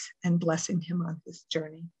gifts and blessing him on his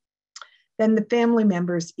journey. Then the family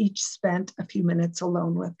members each spent a few minutes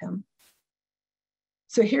alone with him.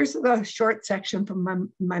 So here's the short section from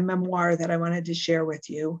my memoir that I wanted to share with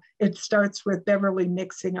you. It starts with Beverly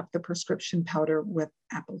mixing up the prescription powder with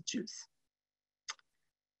apple juice.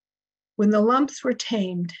 When the lumps were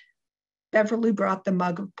tamed, Beverly brought the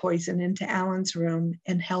mug of poison into Alan's room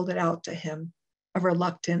and held it out to him, a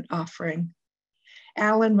reluctant offering.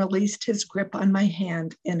 Alan released his grip on my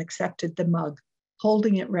hand and accepted the mug,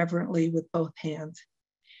 holding it reverently with both hands.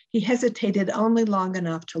 He hesitated only long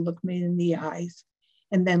enough to look me in the eyes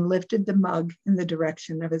and then lifted the mug in the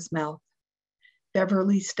direction of his mouth.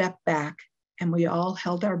 Beverly stepped back, and we all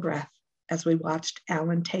held our breath as we watched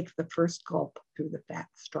Alan take the first gulp through the fat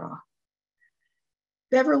straw.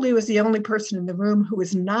 Beverly was the only person in the room who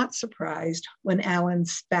was not surprised when Alan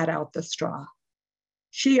spat out the straw.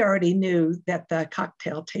 She already knew that the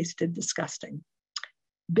cocktail tasted disgusting.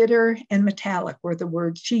 Bitter and metallic were the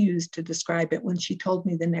words she used to describe it when she told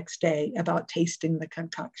me the next day about tasting the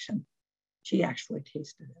concoction. She actually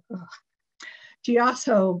tasted it. Ugh. She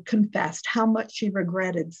also confessed how much she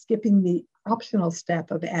regretted skipping the optional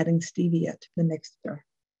step of adding stevia to the mixture.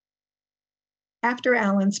 After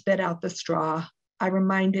Alan spit out the straw, I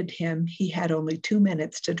reminded him he had only 2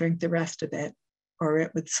 minutes to drink the rest of it, or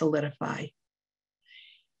it would solidify.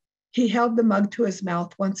 He held the mug to his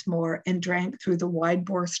mouth once more and drank through the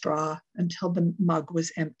wide-bore straw until the mug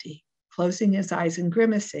was empty, closing his eyes and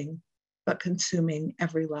grimacing, but consuming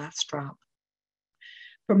every last drop.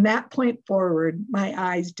 From that point forward, my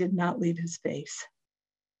eyes did not leave his face.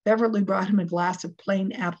 Beverly brought him a glass of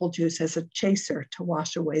plain apple juice as a chaser to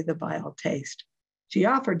wash away the vile taste. She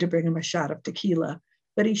offered to bring him a shot of tequila,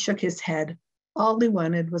 but he shook his head. All he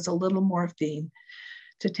wanted was a little morphine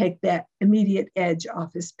to take that immediate edge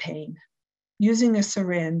off his pain. Using a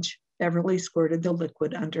syringe, Beverly squirted the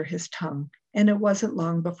liquid under his tongue, and it wasn't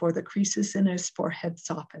long before the creases in his forehead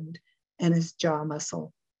softened and his jaw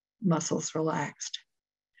muscles relaxed.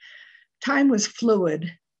 Time was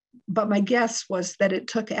fluid, but my guess was that it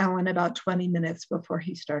took Alan about 20 minutes before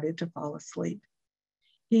he started to fall asleep.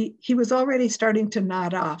 He was already starting to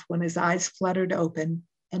nod off when his eyes fluttered open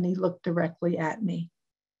and he looked directly at me.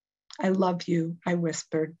 "I love you," I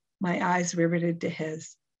whispered, my eyes riveted to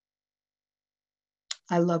his.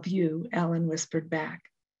 "I love you," Alan whispered back.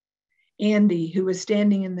 Andy, who was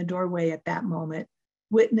standing in the doorway at that moment,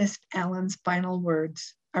 witnessed Alan's final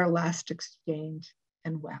words, our last exchange,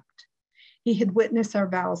 and wept. He had witnessed our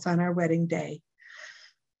vows on our wedding day,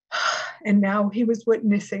 and now he was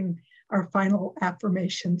witnessing our final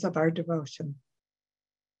affirmations of our devotion.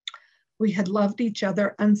 We had loved each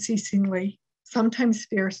other unceasingly, sometimes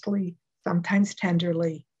fiercely, sometimes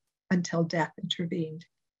tenderly, until death intervened.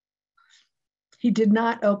 He did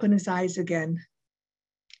not open his eyes again.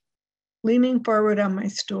 Leaning forward on my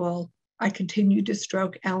stool, I continued to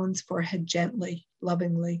stroke Alan's forehead gently,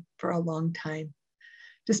 lovingly, for a long time.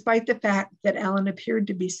 Despite the fact that Alan appeared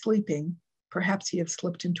to be sleeping, perhaps he had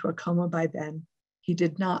slipped into a coma by then, he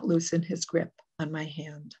did not loosen his grip on my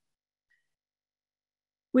hand.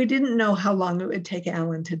 We didn't know how long it would take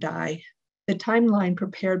Alan to die. The timeline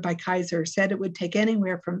prepared by Kaiser said it would take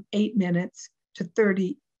anywhere from 8 minutes to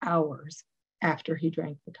 30 hours after he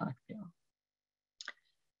drank the cocktail.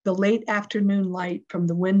 The late afternoon light from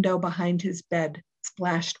the window behind his bed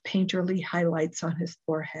splashed painterly highlights on his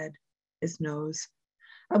forehead, his nose.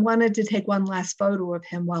 I wanted to take one last photo of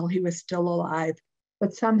him while he was still alive,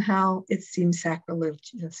 but somehow it seemed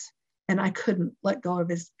sacrilegious, and I couldn't let go of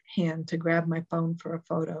his hand to grab my phone for a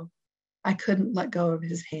photo. I couldn't let go of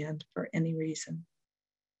his hand for any reason.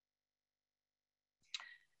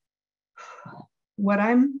 What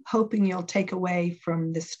I'm hoping you'll take away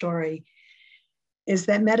from this story is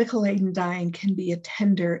that medical aid in dying can be a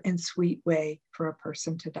tender and sweet way for a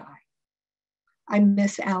person to die. I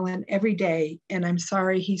miss Alan every day, and I'm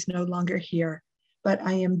sorry he's no longer here, but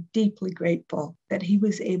I am deeply grateful that he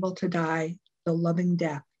was able to die the loving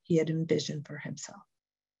death he had envisioned for himself.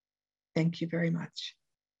 Thank you very much.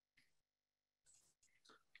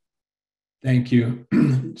 Thank you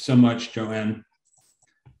so much, Joanne.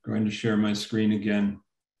 I'm going to share my screen again.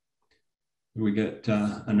 We get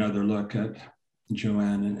another look at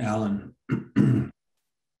Joanne and Alan.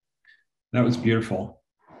 That was beautiful.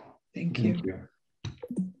 Thank you.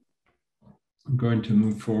 I'm going to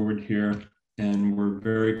move forward here, and we're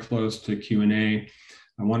very close to Q&A.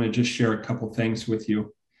 I want to just share a couple things with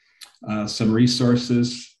you. Some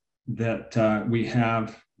resources that we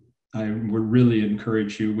have. I would really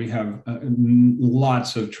encourage you. We have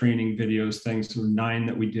lots of training videos, things, 9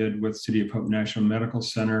 that we did with City of Hope National Medical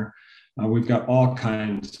Center. We've got all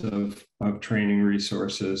kinds of training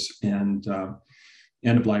resources and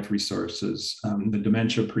end-of-life resources, the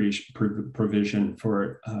dementia provision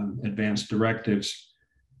for advanced directives.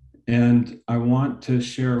 And I want to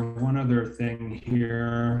share one other thing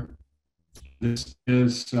here. This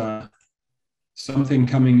is something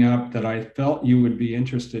coming up that I felt you would be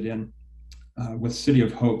interested in with City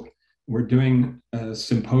of Hope. We're doing a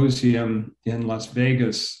symposium in Las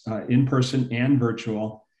Vegas, in person and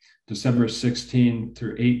virtual, December 16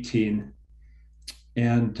 through 18.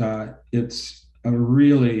 And it's a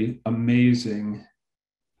really amazing,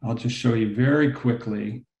 I'll just show you very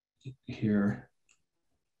quickly here,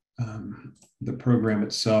 the program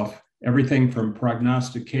itself. Everything from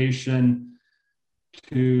prognostication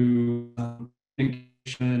to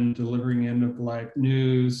delivering end-of-life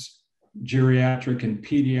news, geriatric and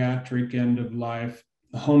pediatric end of life,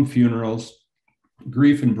 home funerals,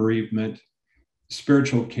 grief and bereavement,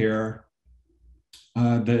 spiritual care.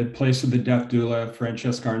 The place of the death doula,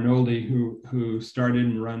 Francesca Arnoldi, who started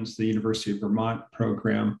and runs the University of Vermont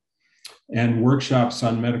program, and workshops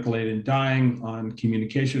on medical aid in dying, on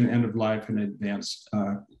communication, end of life, and advanced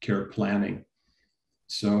care planning.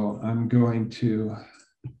 So I'm going to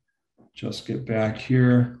just get back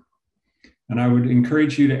here. And I would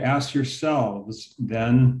encourage you to ask yourselves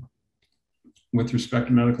then, with respect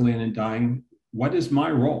to medical aid in dying, what is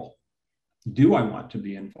my role? Do I want to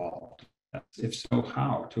be involved? If so,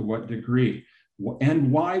 how? To what degree?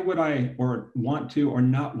 And why would I or want to or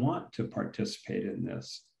not want to participate in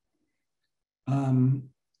this?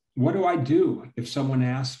 What do I do if someone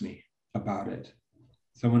asks me about it?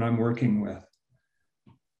 Someone I'm working with.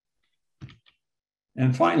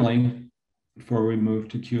 And finally, before we move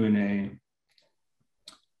to Q&A,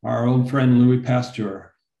 our old friend Louis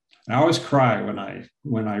Pasteur. I always cry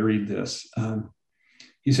when I read this.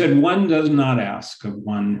 He said, "One does not ask of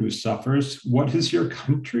one who suffers, what is your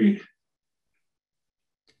country?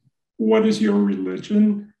 What is your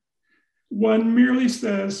religion? One merely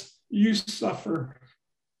says, you suffer.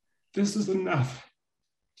 This is enough.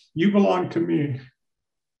 You belong to me,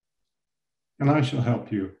 and I shall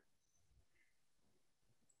help you."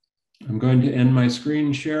 I'm going to end my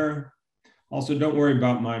screen share. Also, don't worry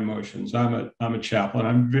about my emotions. I'm a chaplain.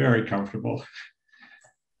 I'm very comfortable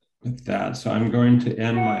with that. So I'm going to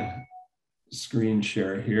end my screen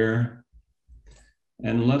share here.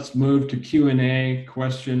 And let's move to Q&A,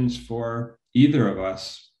 questions for either of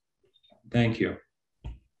us. Thank you.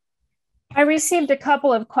 I received a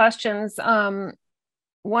couple of questions,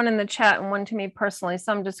 one in the chat and one to me personally.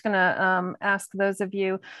 So I'm just going to ask those of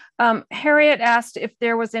you. Harriet asked if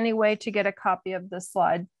there was any way to get a copy of the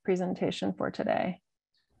slide presentation for today.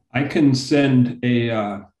 I can send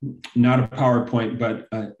not a PowerPoint, but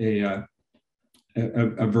a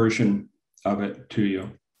version of it to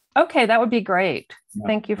you. Okay, that would be great.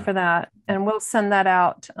 Thank you for that. And we'll send that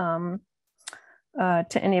out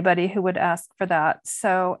to anybody who would ask for that.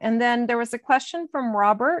 So, and then there was a question from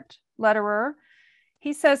Robert Lederer.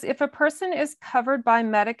 He says, if a person is covered by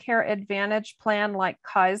Medicare Advantage plan like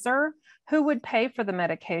Kaiser, who would pay for the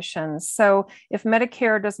medications? So if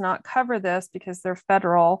Medicare does not cover this because they're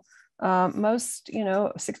federal, most,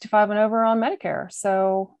 65 and over are on Medicare.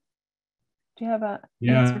 So do you have an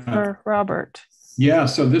answer for Robert? Yeah,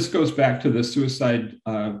 so this goes back to the Suicide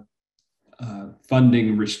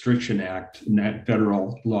Funding Restriction Act, that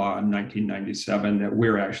federal law in 1997 that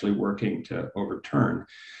we're actually working to overturn.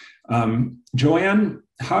 Joanne,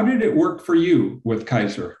 how did it work for you with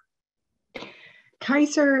Kaiser?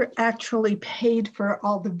 Kaiser actually paid for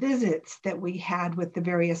all the visits that we had with the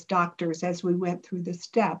various doctors as we went through the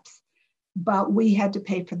steps, but we had to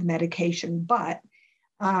pay for the medication. But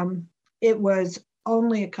it was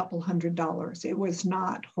only a couple $100. It was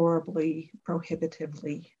not horribly,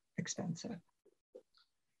 prohibitively expensive.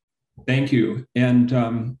 Thank you.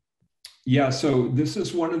 And yeah, so this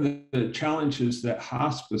is one of the challenges that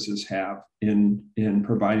hospices have in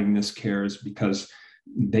providing this care, is because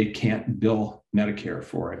they can't bill Medicare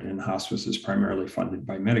for it, and hospice is primarily funded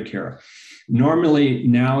by Medicare. Normally,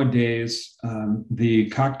 nowadays, the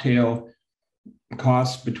cocktail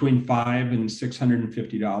costs between $500 and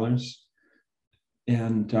 $650.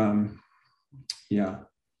 And yeah,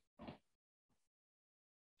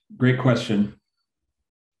 great question.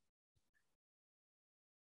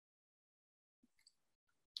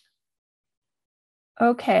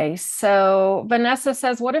 Okay, so Vanessa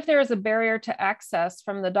says, what if there is a barrier to access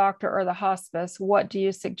from the doctor or the hospice? What do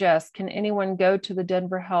you suggest? Can anyone go to the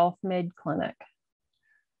Denver Health Maid Clinic?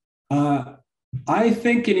 I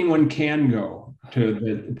think anyone can go to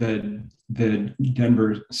the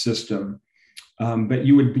Denver system, but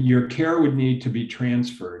your care would need to be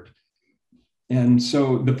transferred. And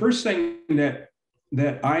so the first thing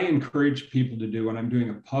that I encourage people to do when I'm doing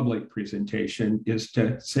a public presentation is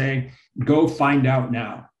to say, go find out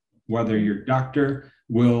now whether your doctor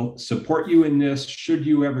will support you in this, should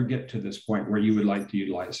you ever get to this point where you would like to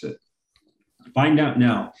utilize it. Find out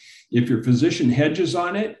now. If your physician hedges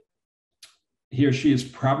on it, he or she is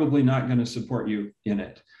probably not going to support you in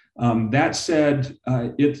it. That said,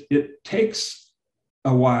 it takes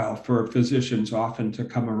a while for physicians often to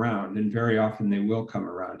come around, and very often they will come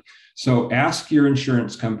around. So ask your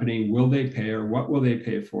insurance company, will they pay, or what will they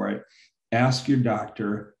pay for it? Ask your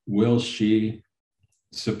doctor, will she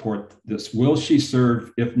support this? Will she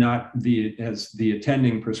serve, if not as the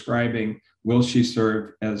attending prescribing, will she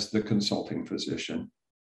serve as the consulting physician?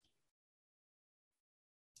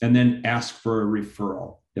 and then ask for a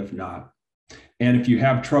referral if not. And if you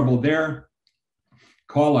have trouble there,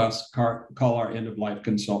 call us, call our end of life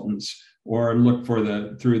consultants, or look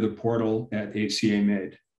through the portal at ACA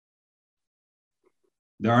MAID.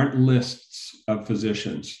 There aren't lists of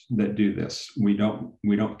physicians that do this. We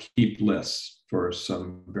don't keep lists for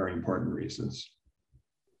some very important reasons.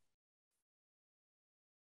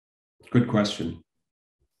 Good question.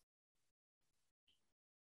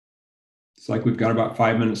 It's like we've got about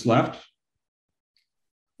 5 minutes left.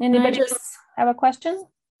 Anybody have a question?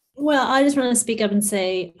 Well, I just want to speak up and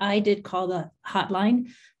say I did call the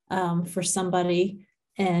hotline for somebody,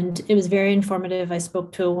 and it was very informative. I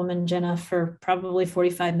spoke to a woman, Jenna, for probably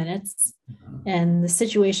 45 minutes. And the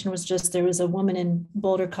situation was just, there was a woman in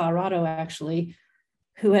Boulder, Colorado, actually,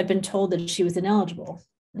 who had been told that she was ineligible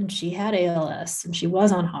and she had ALS and she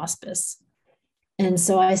was on hospice. And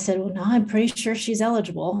so I said, well, no, I'm pretty sure she's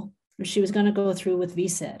eligible. And she was going to go through with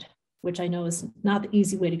VSED, which I know is not the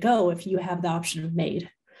easy way to go if you have the option of MAID,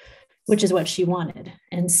 which is what she wanted.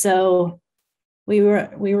 And so we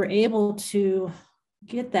were able to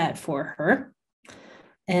get that for her,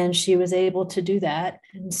 and she was able to do that.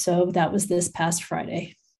 And so that was this past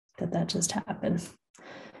Friday that just happened.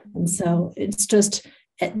 And so it's just,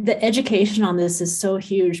 the education on this is so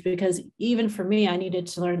huge, because even for me, I needed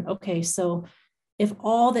to learn, okay, so if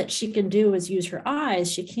all that she can do is use her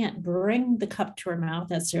eyes, she can't bring the cup to her mouth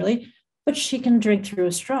necessarily, but she can drink through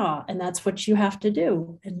a straw, and that's what you have to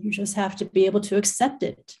do. And you just have to be able to accept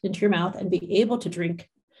it into your mouth and be able to drink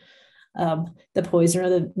the poison or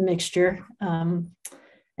the mixture,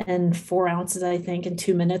 and 4 ounces, I think, in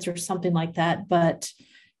 2 minutes or something like that. But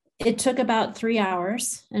it took about 3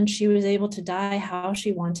 hours, and she was able to die how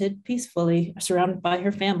she wanted, peacefully, surrounded by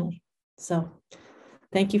her family. So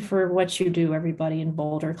thank you for what you do, everybody in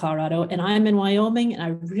Boulder, Colorado. And I'm in Wyoming, and I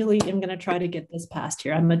really am going to try to get this passed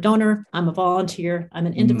here. I'm a donor, I'm a volunteer, I'm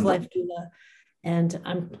an end of life doula, and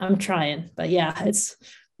I'm trying. But yeah,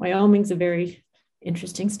 Wyoming's a very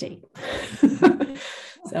interesting state.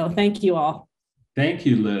 So thank you all. Thank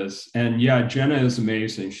you, Liz. And yeah, Jenna is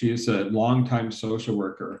amazing. She's a longtime social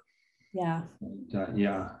worker. Yeah.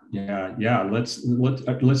 Yeah. Let's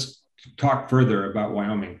talk further about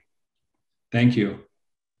Wyoming. Thank you.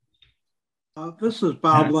 This is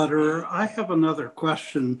Bob Lederer. I have another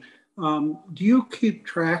question. Do you keep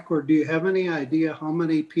track, or do you have any idea how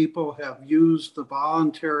many people have used the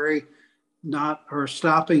voluntary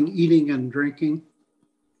stopping eating and drinking?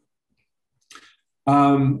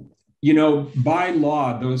 By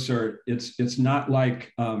law, it's not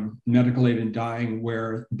like medical aid in dying,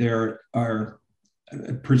 where there are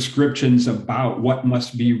prescriptions about what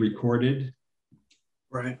must be recorded.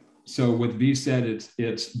 Right. So with VSED,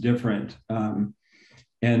 it's different.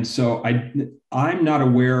 And so I'm not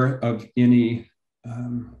aware of any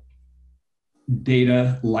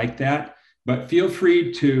data like that, but feel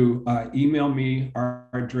free to email me,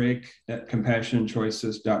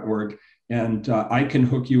 rdrake@compassionchoices.org, and I can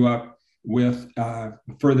hook you up with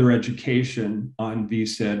further education on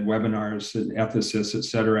VSED, webinars and ethicists, et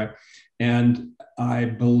cetera. And I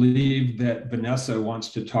believe that Vanessa wants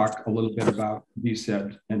to talk a little bit about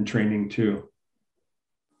VSED and training too.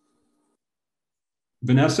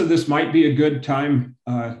 Vanessa, this might be a good time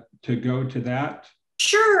to go to that.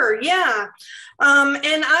 Sure, yeah.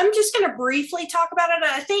 And I'm just going to briefly talk about it.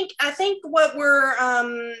 I think what we're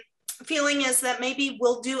feeling is that maybe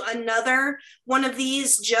we'll do another one of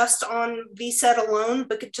these just on VSED alone,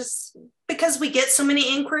 but because we get so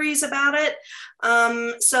many inquiries about it.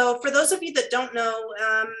 So for those of you that don't know,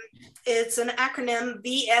 it's an acronym,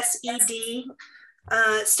 VSED.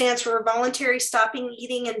 Stands for Voluntary Stopping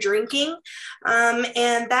Eating and Drinking.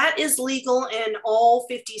 And that is legal in all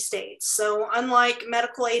 50 states. So unlike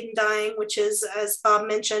medical aid in dying, which is, as Bob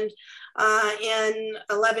mentioned, in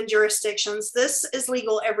 11 jurisdictions, this is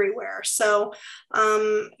legal everywhere. So,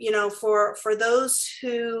 for those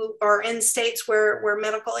who are in states where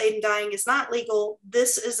medical aid in dying is not legal,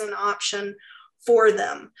 this is an option for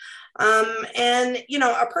them.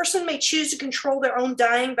 A person may choose to control their own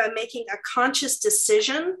dying by making a conscious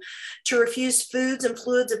decision to refuse foods and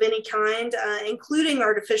fluids of any kind, including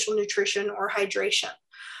artificial nutrition or hydration.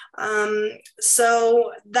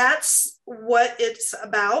 So that's what it's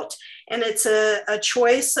about. And it's a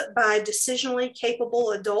choice by decisionally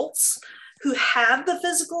capable adults who have the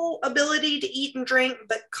physical ability to eat and drink,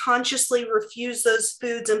 but consciously refuse those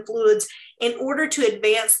foods and fluids in order to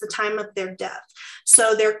advance the time of their death.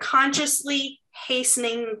 So they're consciously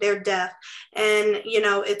hastening their death. And, you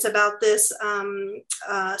know, it's about this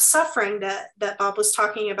suffering that Bob was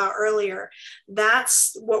talking about earlier.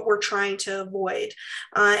 That's what we're trying to avoid.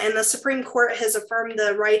 And the Supreme Court has affirmed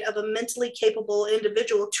the right of a mentally capable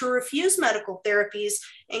individual to refuse medical therapies,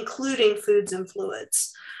 including foods and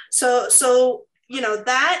fluids. So you know,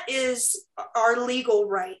 that is our legal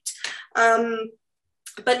right.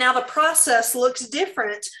 But now the process looks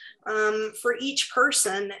different for each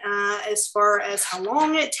person as far as how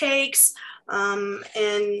long it takes and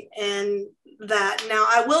that. Now,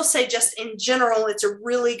 I will say just in general, it's a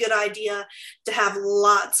really good idea to have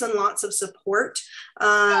lots and lots of support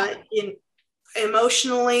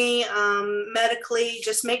emotionally, medically.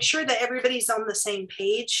 Just make sure that everybody's on the same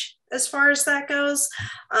page as far as that goes.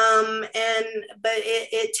 But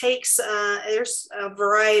it takes, there's a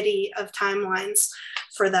variety of timelines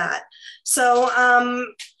for that. So,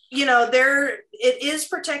 you know, it is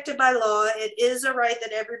protected by law. It is a right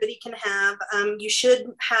that everybody can have. You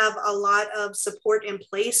should have a lot of support in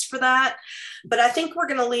place for that. But I think we're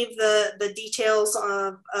going to leave the details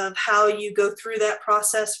of how you go through that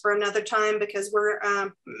process for another time, because we're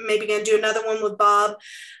maybe going to do another one with Bob.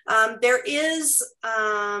 There is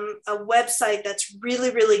a website that's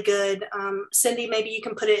really, really good. Cindy, maybe you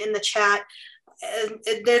can put it in the chat.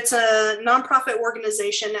 It's a nonprofit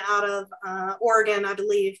organization out of Oregon, I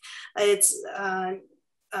believe. It's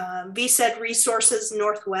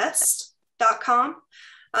vsaidresourcesnorthwest.com.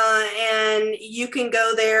 And you can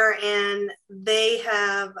go there and they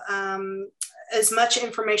have as much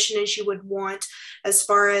information as you would want as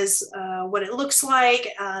far as what it looks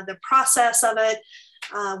like, the process of it,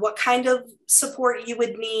 what kind of support you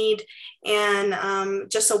would need, and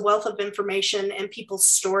just a wealth of information and people's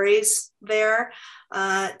stories there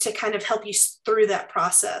to kind of help you through that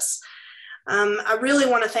process. I really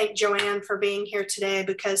want to thank Joanne for being here today,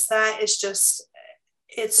 because that is just,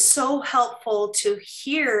 it's so helpful to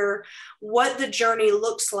hear what the journey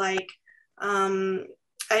looks like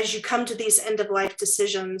as you come to these end of life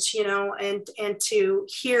decisions, you know, and to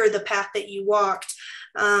hear the path that you walked.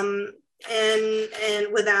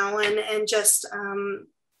 And with Alan, and just,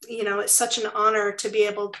 you know, it's such an honor to be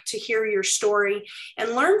able to hear your story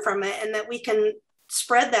and learn from it, and that we can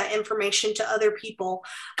spread that information to other people,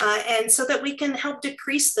 and so that we can help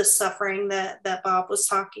decrease the suffering that Bob was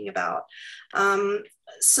talking about.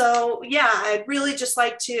 So yeah, I'd really just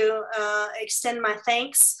like to extend my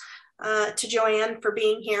thanks to Joanne for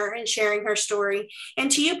being here and sharing her story, and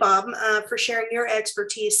to you, Bob, for sharing your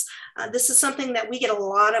expertise. This is something that we get a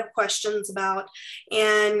lot of questions about,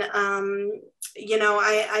 and you know,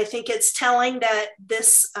 I think it's telling that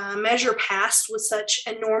this measure passed with such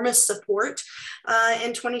enormous support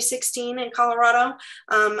in 2016 in Colorado.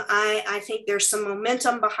 I think there's some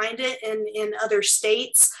momentum behind it in other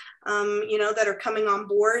states, you know, that are coming on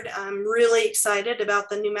board. I'm really excited about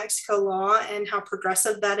the New Mexico law and how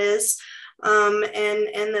progressive that is, and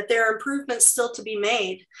that there are improvements still to be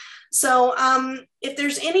made. So if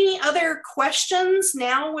there's any other questions,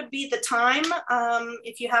 now would be the time,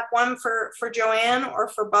 if you have one for Joanne or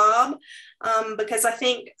for Bob, because I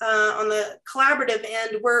think on the collaborative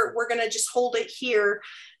end, we're going to just hold it here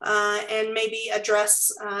and maybe address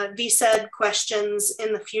VSED questions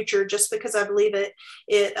in the future, just because I believe it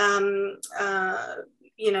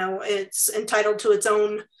you know, it's entitled to its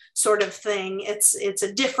own sort of thing. It's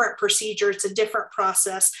a different procedure, it's a different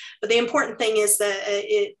process. But the important thing is that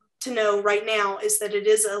to know right now is that it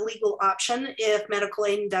is a legal option if medical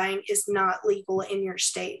aid in dying is not legal in your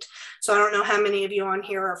state. So I don't know how many of you on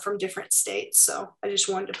here are from different states. So I just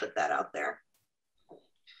wanted to put that out there.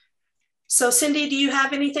 So Cindy, do you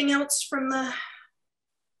have anything else from the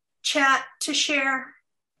chat to share?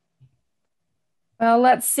 Well,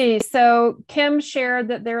 let's see. So Kim shared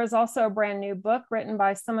that there is also a brand new book written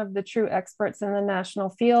by some of the true experts in the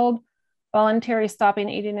national field, Voluntary Stopping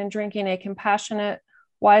Eating and Drinking, a Compassionate,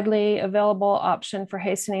 Widely Available Option for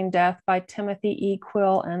Hastening Death by Timothy E.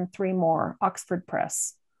 Quill and 3 more, Oxford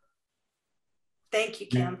Press. Thank you,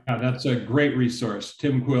 Kim. Yeah, that's a great resource.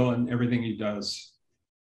 Tim Quill and everything he does.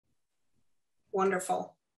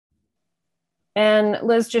 Wonderful. And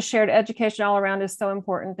Liz just shared education all around is so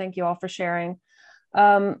important. Thank you all for sharing.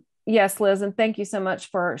 Yes, Liz, and thank you so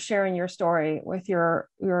much for sharing your story with your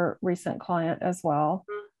recent client as well.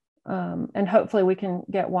 And hopefully we can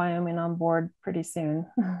get Wyoming on board pretty soon.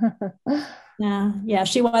 Yeah,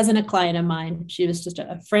 she wasn't a client of mine. She was just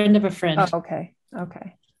a friend of a friend. Oh, okay.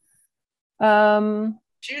 Did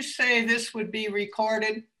you say this would be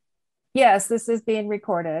recorded? Yes, this is being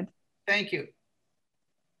recorded. Thank you.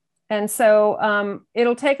 And so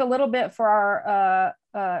it'll take a little bit for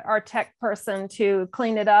our tech person to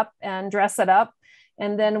clean it up and dress it up.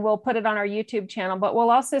 And then we'll put it on our YouTube channel, but we'll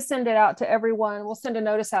also send it out to everyone. We'll send a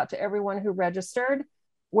notice out to everyone who registered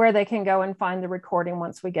where they can go and find the recording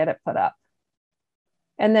once we get it put up.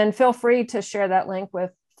 And then feel free to share that link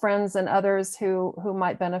with friends and others who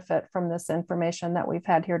might benefit from this information that we've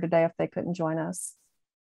had here today if they couldn't join us.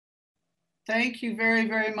 Thank you very,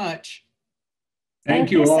 very much. Thank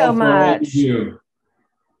you all so for all much. of you.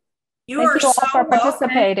 You are Thank you all so for welcome.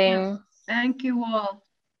 participating. Thank you all.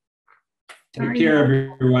 Take care,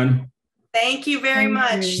 everyone. Thank you very Thank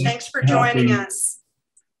much. you. Thanks for joining Helping. us.